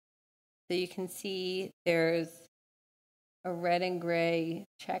 So you can see there's a red and gray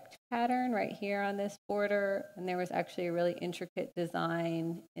checked pattern right here on this border, and there was actually a really intricate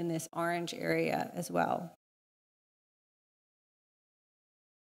design in this orange area as well.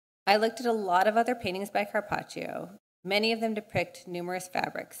 I looked at a lot of other paintings by Carpaccio. Many of them depict numerous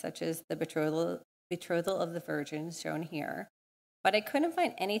fabrics, such as the betrothal of the Virgin, shown here, but I couldn't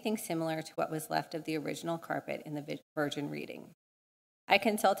find anything similar to what was left of the original carpet in the Virgin reading. I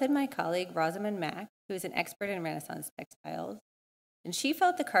consulted my colleague Rosamund Mack, who is an expert in Renaissance textiles, and she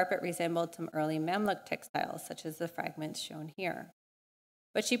felt the carpet resembled some early Mamluk textiles, such as the fragments shown here.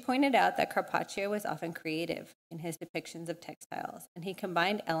 But she pointed out that Carpaccio was often creative in his depictions of textiles, and he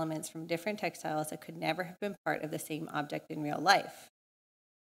combined elements from different textiles that could never have been part of the same object in real life.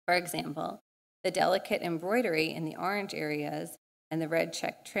 For example, the delicate embroidery in the orange areas and the red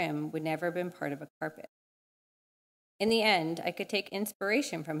check trim would never have been part of a carpet. In the end, I could take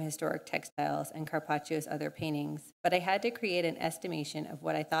inspiration from historic textiles and Carpaccio's other paintings, but I had to create an estimation of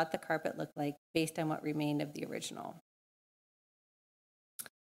what I thought the carpet looked like based on what remained of the original.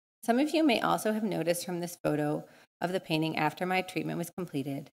 Some of you may also have noticed from this photo of the painting after my treatment was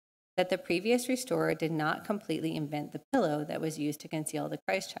completed that the previous restorer did not completely invent the pillow that was used to conceal the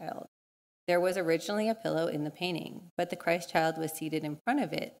Christ child. There was originally a pillow in the painting, but the Christ child was seated in front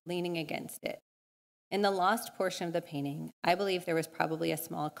of it, leaning against it. In the lost portion of the painting, I believe there was probably a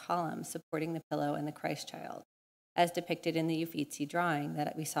small column supporting the pillow and the Christ child, as depicted in the Uffizi drawing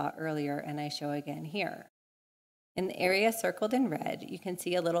that we saw earlier and I show again here. In the area circled in red, you can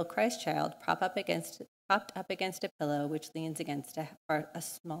see a little Christ child propped up against a pillow which leans against a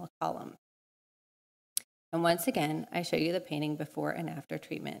small column. And once again, I show you the painting before and after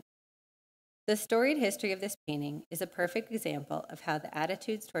treatment. The storied history of this painting is a perfect example of how the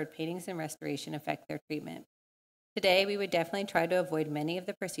attitudes toward paintings and restoration affect their treatment. Today, we would definitely try to avoid many of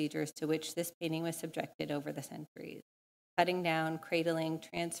the procedures to which this painting was subjected over the centuries: cutting down, cradling,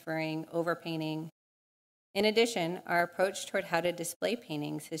 transferring, overpainting. In addition, our approach toward how to display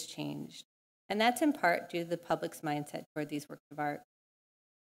paintings has changed, and that's in part due to the public's mindset toward these works of art.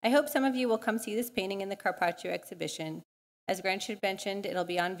 I hope some of you will come see this painting in the Carpaccio exhibition. As Gretchen mentioned, it'll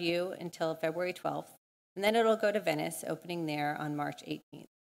be on view until February 12th, and then it'll go to Venice, opening there on March 18th.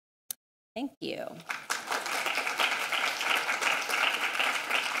 Thank you.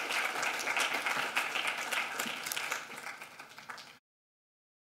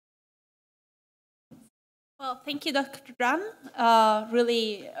 Well, thank you, Dr. Dunn.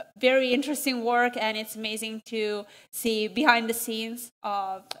 Really very interesting work, and it's amazing to see behind the scenes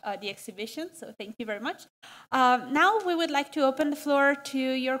of the exhibition, so thank you very much. Now we would like to open the floor to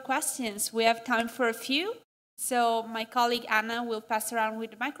your questions. We have time for a few, so my colleague Anna will pass around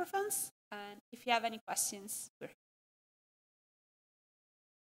with the microphones, and if you have any questions, we're here.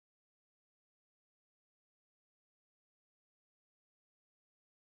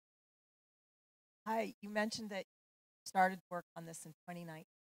 Hi, you mentioned that you started work on this in 2019.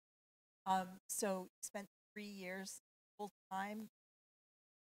 So you spent 3 years full time.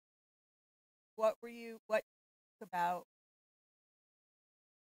 What about?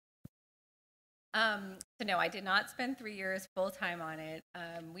 So no, I did not spend 3 years full time on it.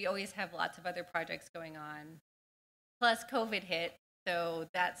 We always have lots of other projects going on. Plus COVID hit, so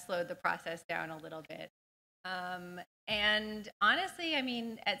that slowed the process down a little bit. And honestly, I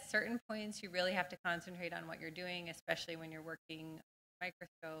mean, at certain points, you really have to concentrate on what you're doing, especially when you're working with a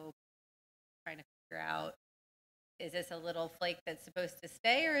microscope, trying to figure out, is this a little flake that's supposed to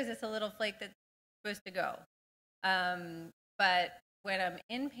stay, or is this a little flake that's supposed to go? But when I'm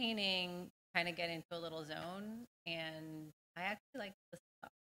in painting, kind of get into a little zone, and I actually like to listen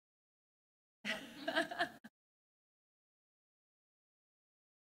up.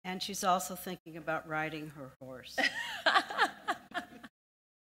 And she's also thinking about riding her horse.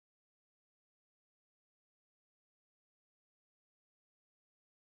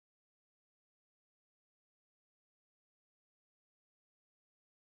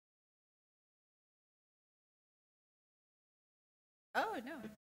 Oh, no.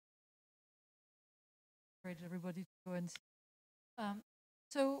 Encourage everybody to go and see.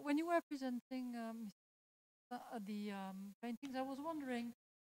 So when you were presenting the paintings, I was wondering,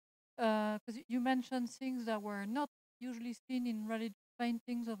 because you mentioned things that were not usually seen in religious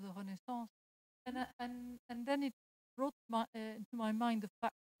paintings of the Renaissance, and then it brought into my mind the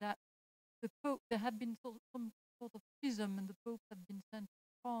fact that the Pope, there had been some sort of schism, and the Pope had been sent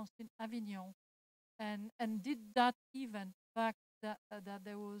to France in Avignon, and did that event, the fact that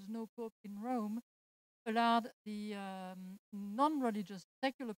there was no Pope in Rome, allowed the non-religious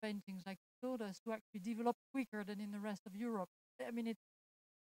secular paintings like you told us to actually develop quicker than in the rest of Europe. I mean, it's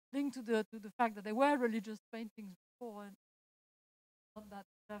linked to the fact that there were religious paintings before, and not that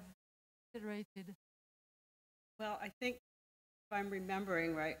have iterated. Well, I think if I'm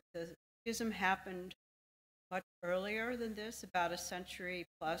remembering right, the schism happened much earlier than this, about a century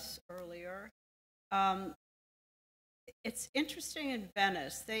plus earlier. It's interesting in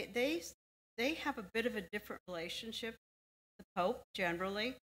Venice. They have a bit of a different relationship with the Pope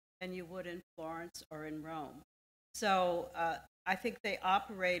generally than you would in Florence or in Rome. So I think they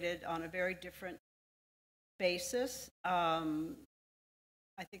operated on a very different basis. I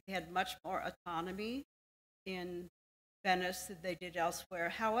think they had much more autonomy in Venice than they did elsewhere.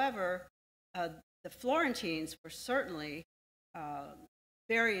 However, the Florentines were certainly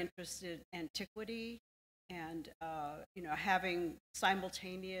very interested in antiquity and having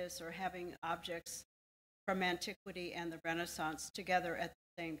simultaneous or having objects from antiquity and the Renaissance together at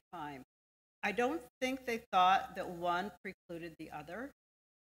the same time. I don't think they thought that one precluded the other.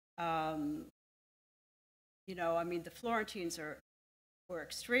 The Florentines were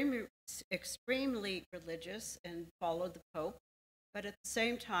extremely religious and followed the Pope, but at the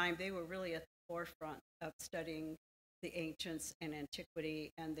same time, they were really at the forefront of studying the ancients and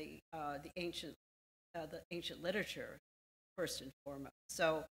antiquity and the ancient literature first and foremost.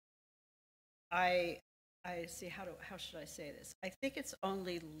 So, I see how should I say this? I think it's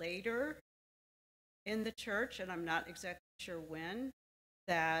only later in the church, and I'm not exactly sure when,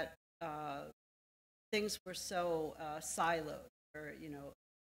 that things were so siloed, or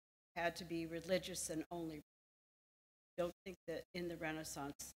had to be religious and only. I don't think that in the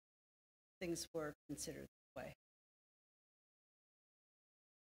Renaissance things were considered that way.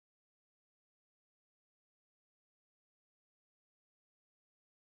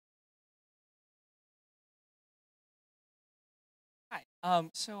 Hi.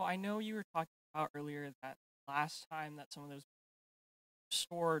 So I know you were talking about earlier that last time that some of those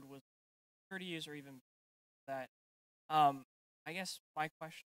stored was 30 years or even that. I guess my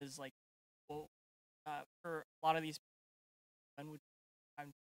question is like, well, for a lot of these, when would time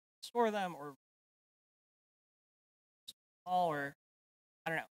to store them, or small, or I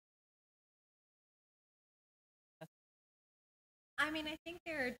don't know. I mean, I think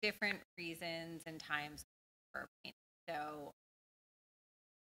there are different reasons and times for painting. So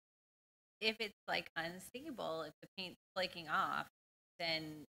if it's like unstable, if the paint's flaking off, then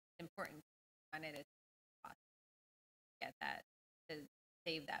it's important to run it as possible to get that, to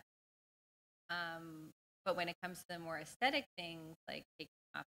save that. But when it comes to the more aesthetic things like taking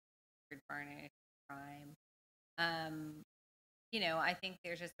off varnish, prime, I think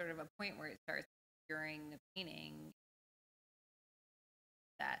there's just sort of a point where it starts during the painting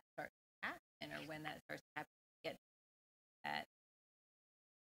that starts to happen, or when that starts to happen, get that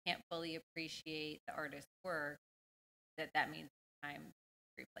can't fully appreciate the artist's work, that means it's time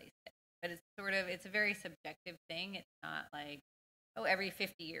to replace it. But it's a very subjective thing. It's not like, oh, every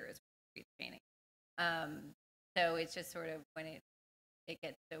 50 years we painting. So it's just sort of when it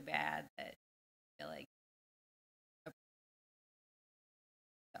gets so bad that I feel like the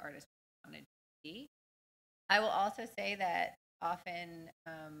artist wanted to be. I will also say that often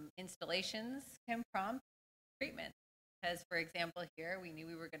installations can prompt treatment. Because, for example, here we knew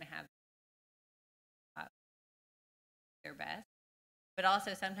we were going to have their best, but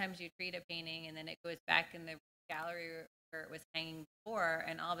also sometimes you treat a painting and then it goes back in the gallery where it was hanging before,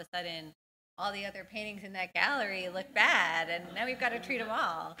 and all of a sudden all the other paintings in that gallery look bad, and now we've got to treat them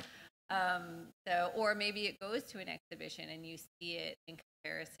all. Or maybe it goes to an exhibition and you see it in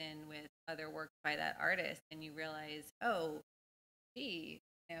comparison with other work by that artist, and you realize, oh, gee,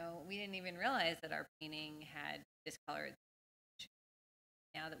 we didn't even realize that our painting had discolored.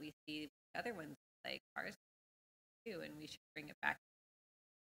 Now that we see other ones like ours too, and we should bring it back.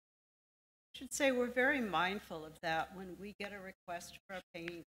 I should say we're very mindful of that. When we get a request for a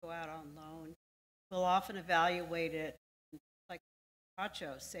painting to go out on loan, we'll often evaluate it, like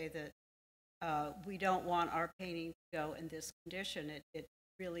Carpaccio, say that we don't want our painting to go in this condition. It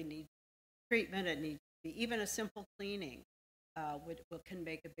really needs treatment. It needs to be, even a simple cleaning can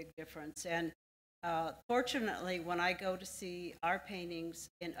make a big difference. And fortunately, when I go to see our paintings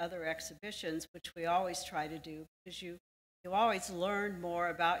in other exhibitions, which we always try to do, because you always learn more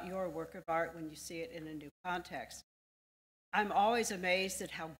about your work of art when you see it in a new context, I'm always amazed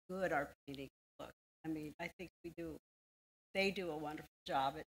at how good our paintings look. I mean, I think they do a wonderful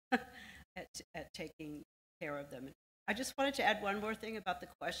job at taking care of them. And I just wanted to add one more thing about the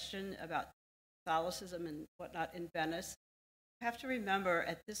question about Catholicism and whatnot in Venice. You have to remember,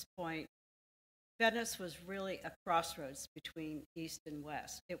 at this point, Venice was really a crossroads between East and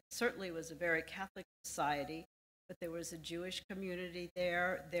West. It certainly was a very Catholic society, but there was a Jewish community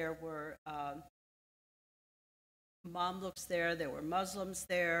there. There were Mamluks there. There were Muslims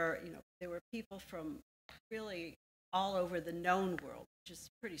there. There were people from really all over the known world, which is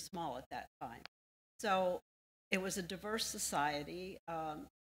pretty small at that time. So it was a diverse society.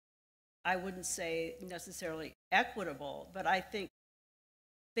 I wouldn't say necessarily equitable, but I think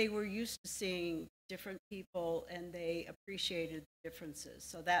they were used to seeing different people and they appreciated the differences.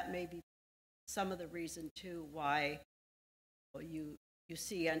 So that may be some of the reason too why you you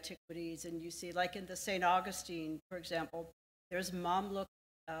see antiquities, and you see, like in the St. Augustine, for example, there's Mamluk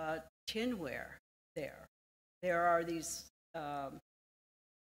tinware there. There are these,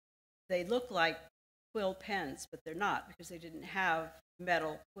 they look like quill pens, but they're not because they didn't have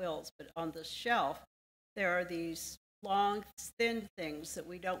metal quills. But on the shelf, there are these long, thin things that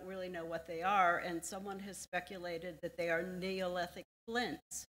we don't really know what they are, and someone has speculated that they are Neolithic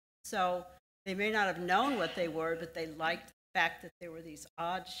flints. So they may not have known what they were, but they liked the fact that there were these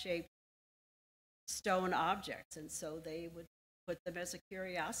odd-shaped stone objects, and so they would put them as a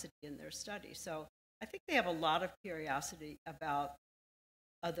curiosity in their study. So I think they have a lot of curiosity about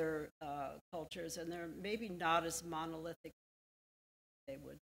other cultures, and they're maybe not as monolithic as they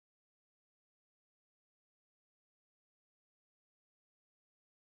would.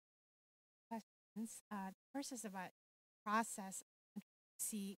 Questions. First is about process.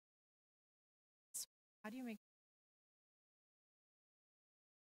 See, how do you make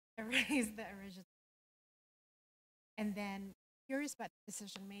erase the original? And then curious about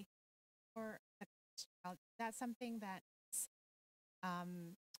decision making for the child. Is that something that's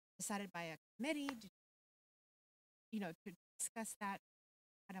decided by a committee? To discuss that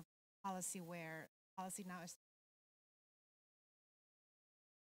kind of policy where policy now is.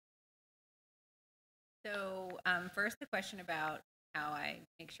 So first, the question about how I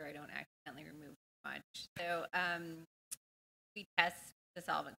make sure I don't accidentally remove too much. So we test the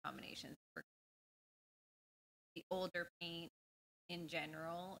solvent combinations for the older paint in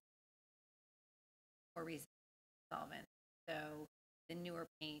general or resistant solvent. So the newer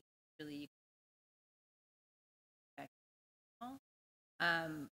paint really,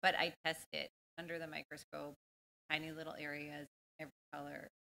 but I test it under the microscope, tiny little areas, every color,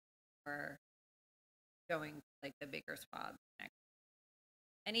 or showing like the bigger swab.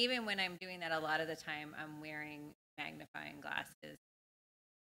 And even when I'm doing that, a lot of the time I'm wearing magnifying glasses.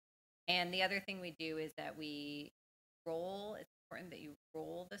 And the other thing we do is that we roll. It's important that you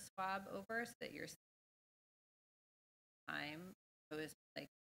roll the swab over so that your time goes like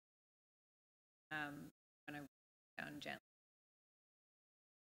kind of down gently.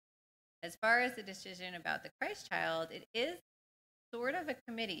 As far as the decision about the Christ child, it is sort of a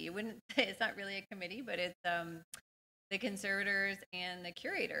committee. You wouldn't say it's not really a committee, but it's the conservators and the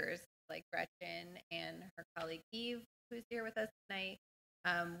curators, like Gretchen and her colleague Eve, who's here with us tonight.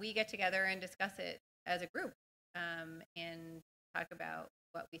 We get together and discuss it as a group and talk about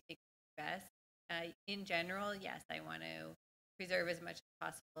what we think is best. In general, yes, I want to preserve as much as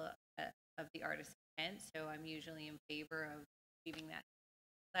possible of the artist's intent, so I'm usually in favor of leaving that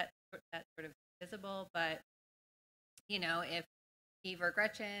sort of visible. But if Eve or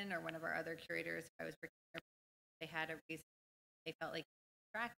Gretchen or one of our other curators, if I was working there, they had a reason they felt like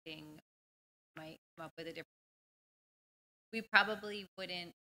distracting, might come up with a different. We probably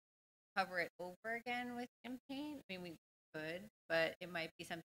wouldn't cover it over again with skin paint. I mean, we could, but it might be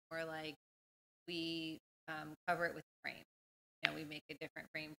something more like we cover it with frame. We make a different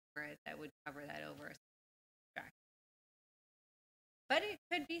frame for it that would cover that over. But it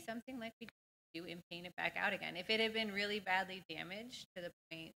could be something like we do and paint it back out again. If it had been really badly damaged to the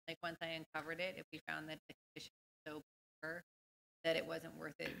point, like once I uncovered it, if we found that the condition was so poor that it wasn't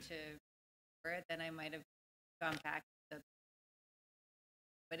worth it to cover it, then I might have gone back to the.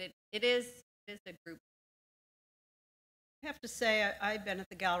 But it is a group. I have to say, I've been at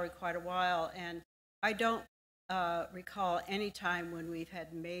the gallery quite a while, and I don't recall any time when we've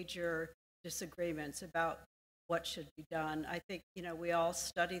had major disagreements about what should be done. I think, we all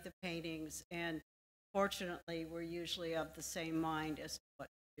study the paintings, and fortunately, we're usually of the same mind as to what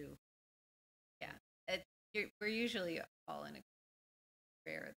to do. Yeah, we're usually all in a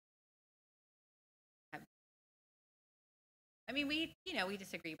rare. I mean, we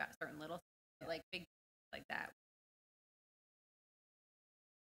disagree about certain little things, like big like that.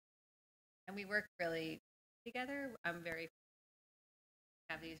 And we work really together. I'm very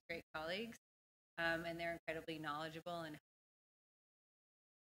have these great colleagues, and they're incredibly knowledgeable and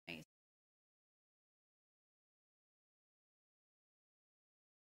nice.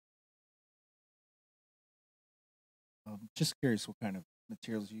 Just curious what kind of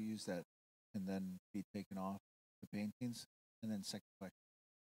materials you use that can then be taken off the paintings. And then second question,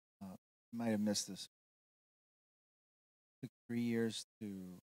 you might have missed this. It took 3 years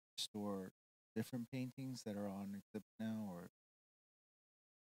to restore different paintings that are on exhibit now, or?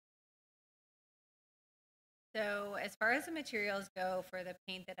 So as far as the materials go for the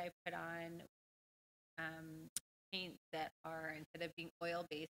paint that I put on, paints that are, instead of being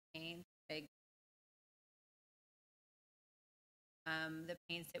oil-based paints, the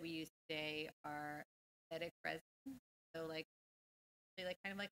paints that we use today are synthetic resin, so like actually like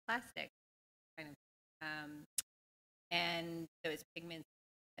kind of like plastic kind of, and so it's pigment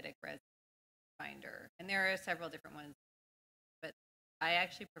synthetic resin binder. And there are several different ones, but I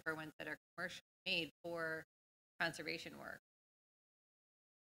actually prefer ones that are commercially made for conservation work.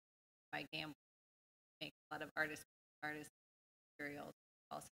 By gamble, make a lot of artist materials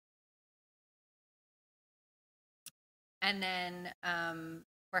also. And then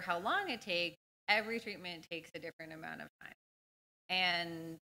for how long it takes, every treatment takes a different amount of time.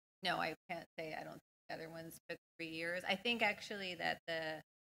 And no, I can't say I don't think the other ones took 3 years. I think actually that the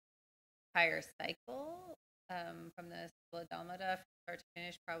entire cycle from the Dalmada from start to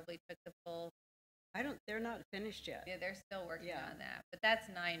finish probably took the full. They're not finished yet. Yeah, they're still working on that. But that's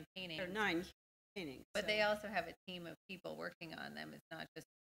 9 paintings. There are 9 paintings. But they also have a team of people working on them. It's not just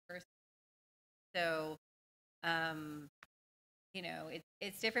one person. So, you know,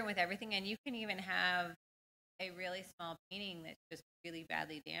 it's different with everything. And you can even have a really small painting that's just really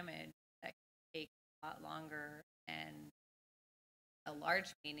badly damaged that can take a lot longer than a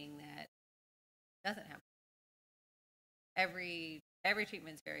large painting that doesn't have. Every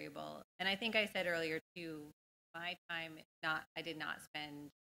treatment's variable. And I think I said earlier too, my time, I did not spend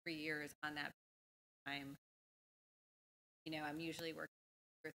 3 years on that time. You know, I'm usually working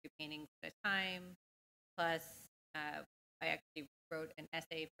 2 or 3 paintings at a time. Plus, I actually wrote an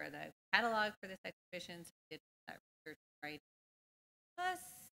essay for the catalog for this exhibition, so I did that research right. Plus,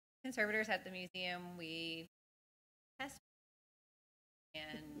 conservators at the museum, we test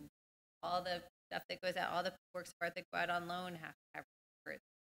and all the stuff that goes out, all the works of art that go out on loan have to have reports.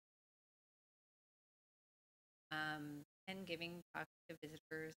 And giving talks to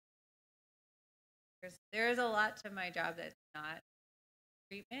visitors. There's a lot to my job that's not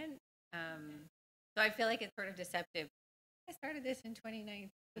treatment. So I feel like it's sort of deceptive. I started this in 2019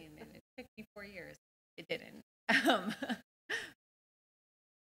 and it took me 4 years. It didn't.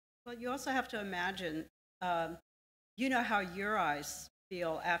 Well, you also have to imagine, you know how your eyes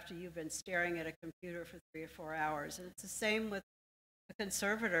feel after you've been staring at a computer for 3 or 4 hours. And it's the same with a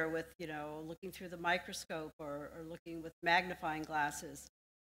conservator with, you know, looking through the microscope or looking with magnifying glasses.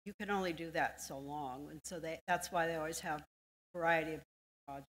 You can only do that so long. And so that's why they always have a variety of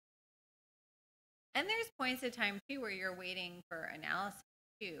projects. And there's points of time, too, where you're waiting for analysis,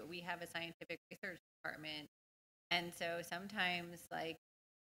 too. We have a scientific research department. And so sometimes, like,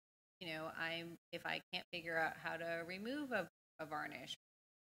 you know, if I can't figure out how to remove a varnish,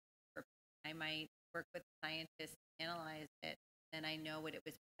 I might work with scientists to analyze it. Then I know what it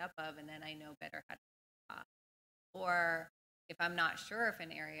was made up of, and then I know better how to stop. Or if I'm not sure if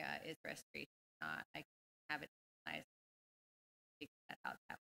an area is restoration or not, I can have it analyzed, figure that out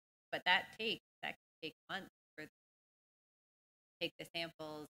that way. But that can take months for take the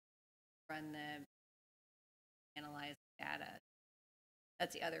samples, run the analyze the data.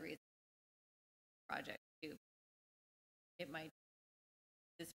 That's the other reason project too.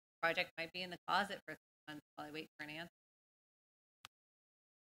 This project might be in the closet for 3 months while I wait for an answer.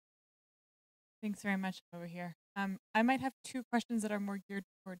 Thanks very much over here. I might have 2 questions that are more geared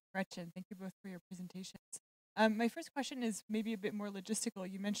toward Gretchen. Thank you both for your presentations. My first question is maybe a bit more logistical.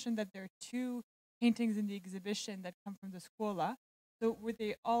 You mentioned that there are 2 paintings in the exhibition that come from the Scuola. So were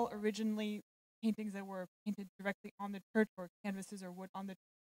they all originally paintings that were painted directly on the church, or canvases or wood on the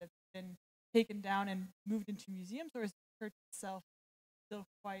church that's been taken down and moved into museums, or is the church itself still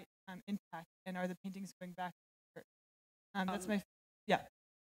quite intact? And are the paintings going back to the church? That's my, yeah.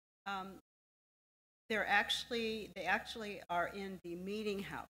 They actually are in the meeting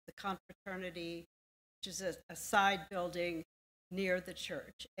house, the confraternity, which is a side building near the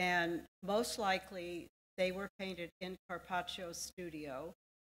church. And most likely they were painted in Carpaccio's studio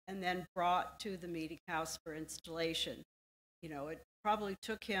and then brought to the meeting house for installation. You know, it probably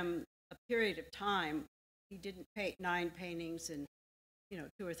took him a period of time. He didn't paint 9 paintings in,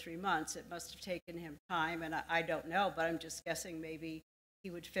 2 or 3 months. It must have taken him time, and I don't know, but I'm just guessing maybe he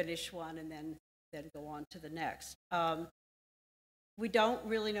would finish one and then go on to the next. We don't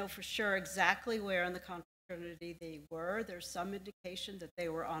really know for sure exactly where in the confraternity they were. There's some indication that they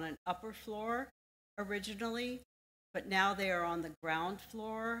were on an upper floor originally, but now they are on the ground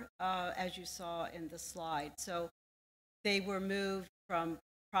floor, as you saw in the slide. So they were moved from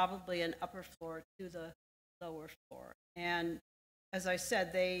probably an upper floor to the lower floor. And as I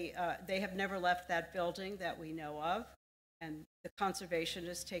said, they have never left that building that we know of. And the conservation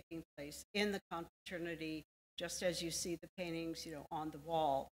is taking place in the confraternity, just as you see the paintings, on the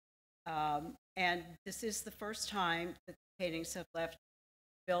wall. And this is the first time that the paintings have left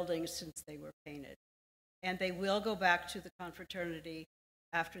buildings since they were painted. And they will go back to the confraternity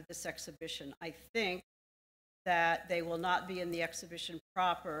after this exhibition. I think that they will not be in the exhibition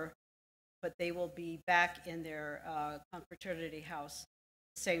proper, but they will be back in their confraternity house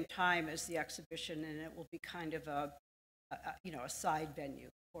same time as the exhibition, and it will be kind of a side venue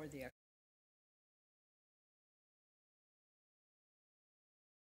for the exhibition.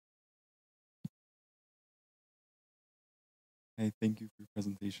 Hey, thank you for your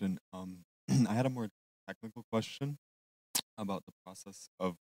presentation. I had a more technical question about the process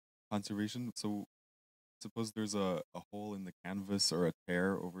of conservation. So suppose there's a hole in the canvas or a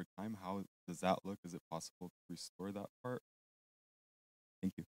tear over time. How does that look? Is it possible to restore that part?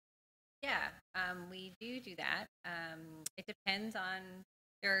 Thank you. Yeah, we do that. It depends on,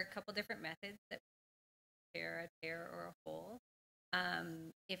 there are a couple different methods that repair a tear or a hole.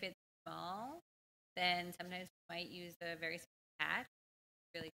 If it's small, then sometimes we might use a very small patch,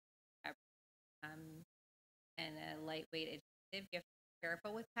 really and a lightweight adhesive. You have to be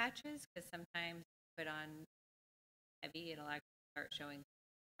careful with patches because sometimes put on heavy, it'll actually start showing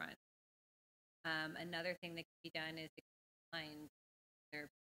front. Another thing that can be done is to line their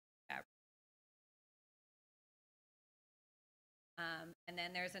fabric. And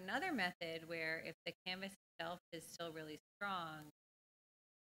then there's another method where if the canvas itself is still really strong,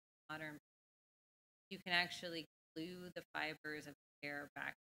 modern, you can actually glue the fibers of the hair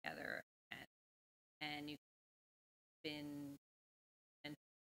back together and you can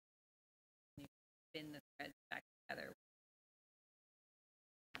spin the threads back together.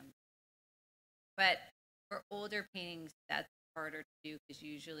 But for older paintings, that's harder to do because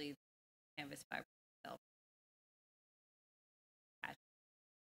usually the canvas fiber itself.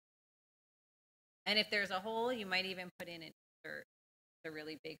 And if there's a hole, you might even put in an insert. It's a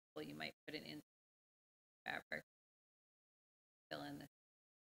really big hole, you might put an insert fabric, fill in the.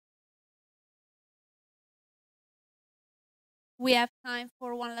 We have time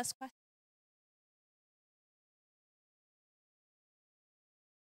for one last question.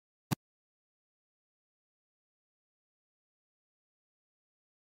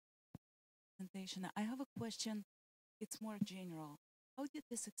 I have a question. It's more general. How did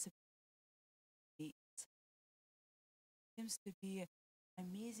this exhibit? It seems to be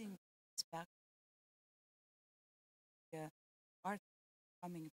amazing spectacle. Art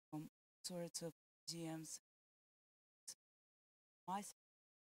coming from sorts of museums.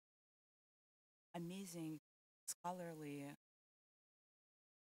 Amazing, scholarly.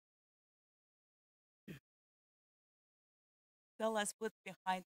 Tell us what's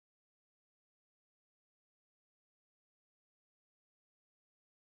behind.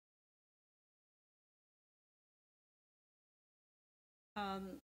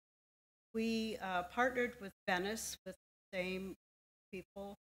 We partnered with Venice, with the same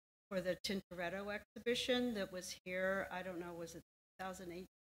people, for the Tintoretto exhibition that was here, I don't know, was it 2008?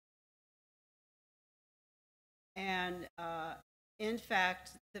 And in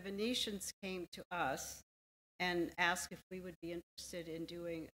fact, the Venetians came to us and asked if we would be interested in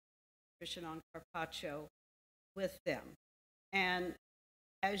doing an exhibition on Carpaccio with them. And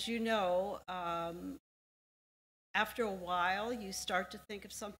as you know, after a while, you start to think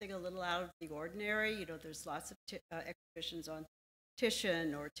of something a little out of the ordinary. You know, there's lots of exhibitions on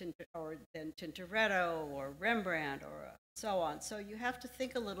Titian or then Tintoretto or Rembrandt or so on. So you have to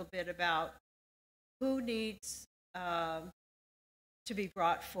think a little bit about who needs to be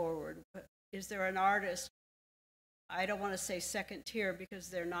brought forward. Is there an artist, I don't want to say second tier because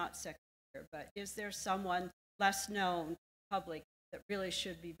they're not second tier, but is there someone less known, public, that really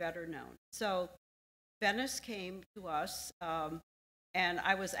should be better known? So Venice came to us, and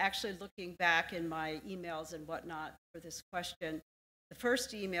I was actually looking back in my emails and whatnot for this question. The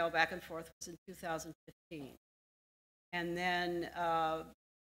first email back and forth was in 2015. And then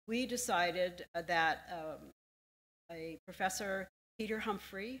we decided that a professor, Peter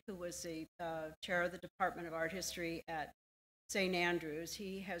Humphrey, who was the chair of the Department of Art History at St. Andrews,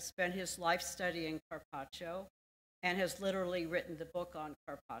 he has spent his life studying Carpaccio and has literally written the book on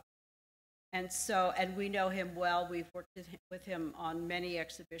Carpaccio. And we know him well. We've worked with him on many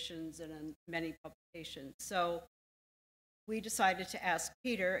exhibitions and in many publications. So we decided to ask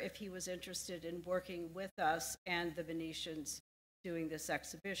Peter if he was interested in working with us and the Venetians doing this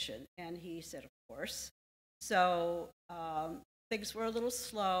exhibition. And he said, of course. So things were a little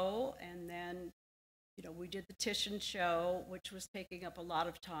slow. And then, you know, we did the Titian show, which was taking up a lot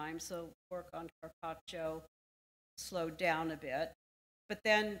of time. So work on Carpaccio slowed down a bit. But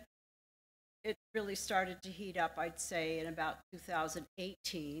then it really started to heat up, I'd say, in about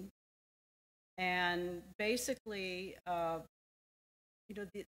 2018. And basically, you know,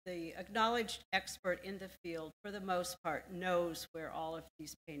 the acknowledged expert in the field, for the most part, knows where all of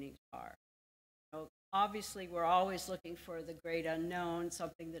these paintings are. obviously we're always looking for the great unknown,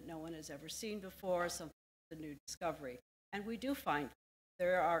 something that no one has ever seen before, something that's a new discovery. And we do find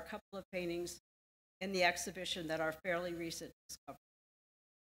there are a couple of paintings in the exhibition that are fairly recent discoveries.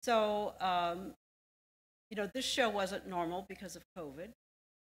 So, this show wasn't normal because of COVID.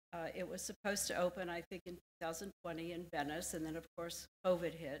 It was supposed to open, I think, in 2020 in Venice, and then, of course,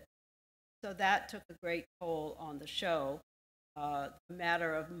 COVID hit. So that took a great toll on the show. A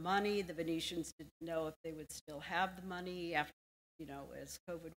matter of money, the Venetians didn't know if they would still have the money after, as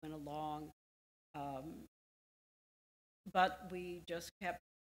COVID went along. But we just kept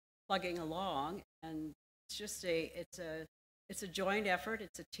plugging along, and it's just it's a joint effort.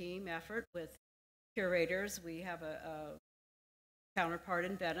 It's a team effort with curators. We have a counterpart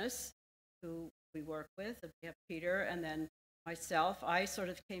in Venice who we work with. We have Peter, and then myself. I sort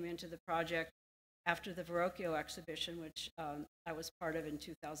of came into the project after the Verrocchio exhibition, which I was part of in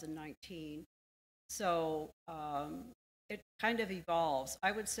 2019. So it kind of evolves.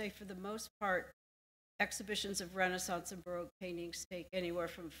 I would say for the most part, exhibitions of Renaissance and Baroque paintings take anywhere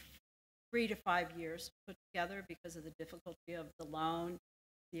from 3 to 5 years to put together because of the difficulty of the loan,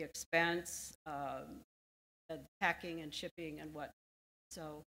 the expense, the packing and shipping and what.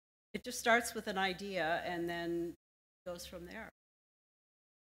 So it just starts with an idea and then goes from there.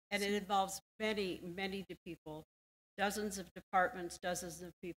 And it involves many, many people, dozens of departments, dozens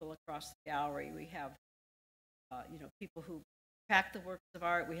of people across the gallery. We have, people who pack the works of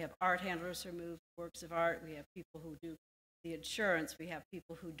art. We have art handlers who move works of art. We have people who do the insurance. We have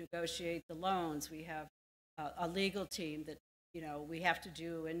people who negotiate the loans. We have a legal team that, we have to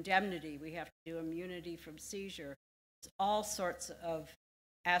do indemnity. We have to do immunity from seizure. It's all sorts of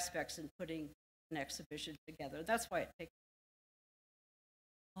aspects in putting an exhibition together. That's why it takes.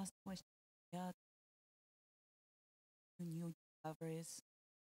 Last question. Yeah. New discoveries.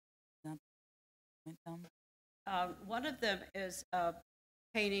 Not with them. One of them is a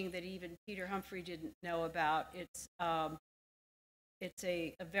painting that even Peter Humphrey didn't know about. It's a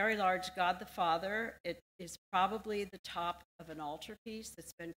very large God the Father. It is probably the top of an altarpiece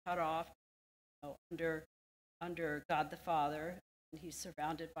that's been cut off under God the Father. And he's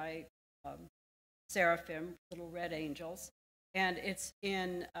surrounded by seraphim, little red angels. And it's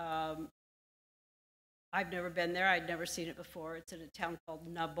in, I've never been there. I'd never seen it before. It's in a town called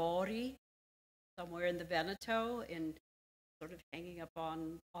Nabori, somewhere in the Veneto, and sort of hanging up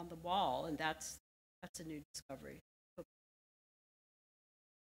on the wall. And that's a new discovery.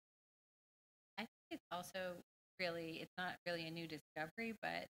 I think it's also really, it's not really a new discovery,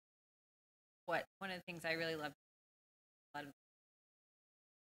 but one of the things I really love, a lot of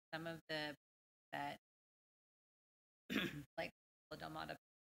some of that like Del Mata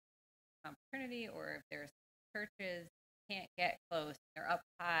Confraternity, or if there's churches can't get close, they're up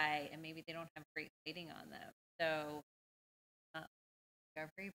high, and maybe they don't have great lighting on them. So not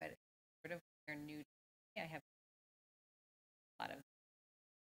discovery, but it's sort of their new. Yeah, I have a lot of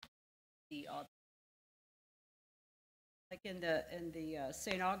the all. Like in the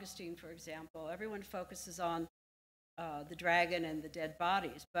St. Augustine, for example, everyone focuses on the dragon and the dead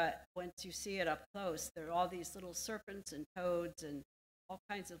bodies, but once you see it up close, there are all these little serpents and toads and all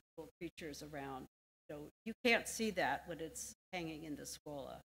kinds of little creatures around. So you can't see that when it's hanging in the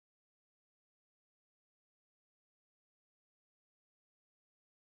scuola.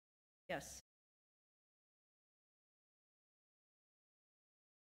 Yes.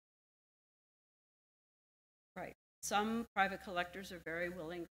 Right. Some private collectors are very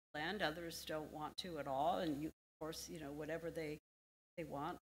willing to lend, others don't want to at all, and you, of course, whatever they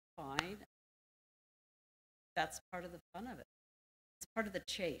want, fine. That's part of the fun of it. It's part of the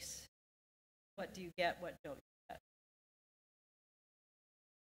chase. What do you get? What don't you get?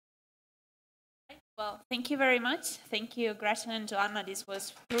 Well, thank you very much. Thank you, Gretchen and Joanna. This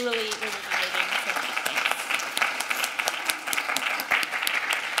was really, really illuminating. So thanks.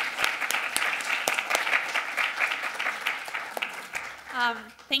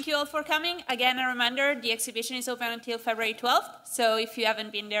 Thank you all for coming. Again, a reminder, the exhibition is open until February 12th. So if you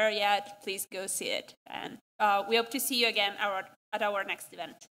haven't been there yet, please go see it. And we hope to see you again at our next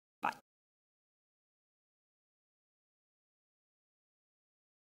event.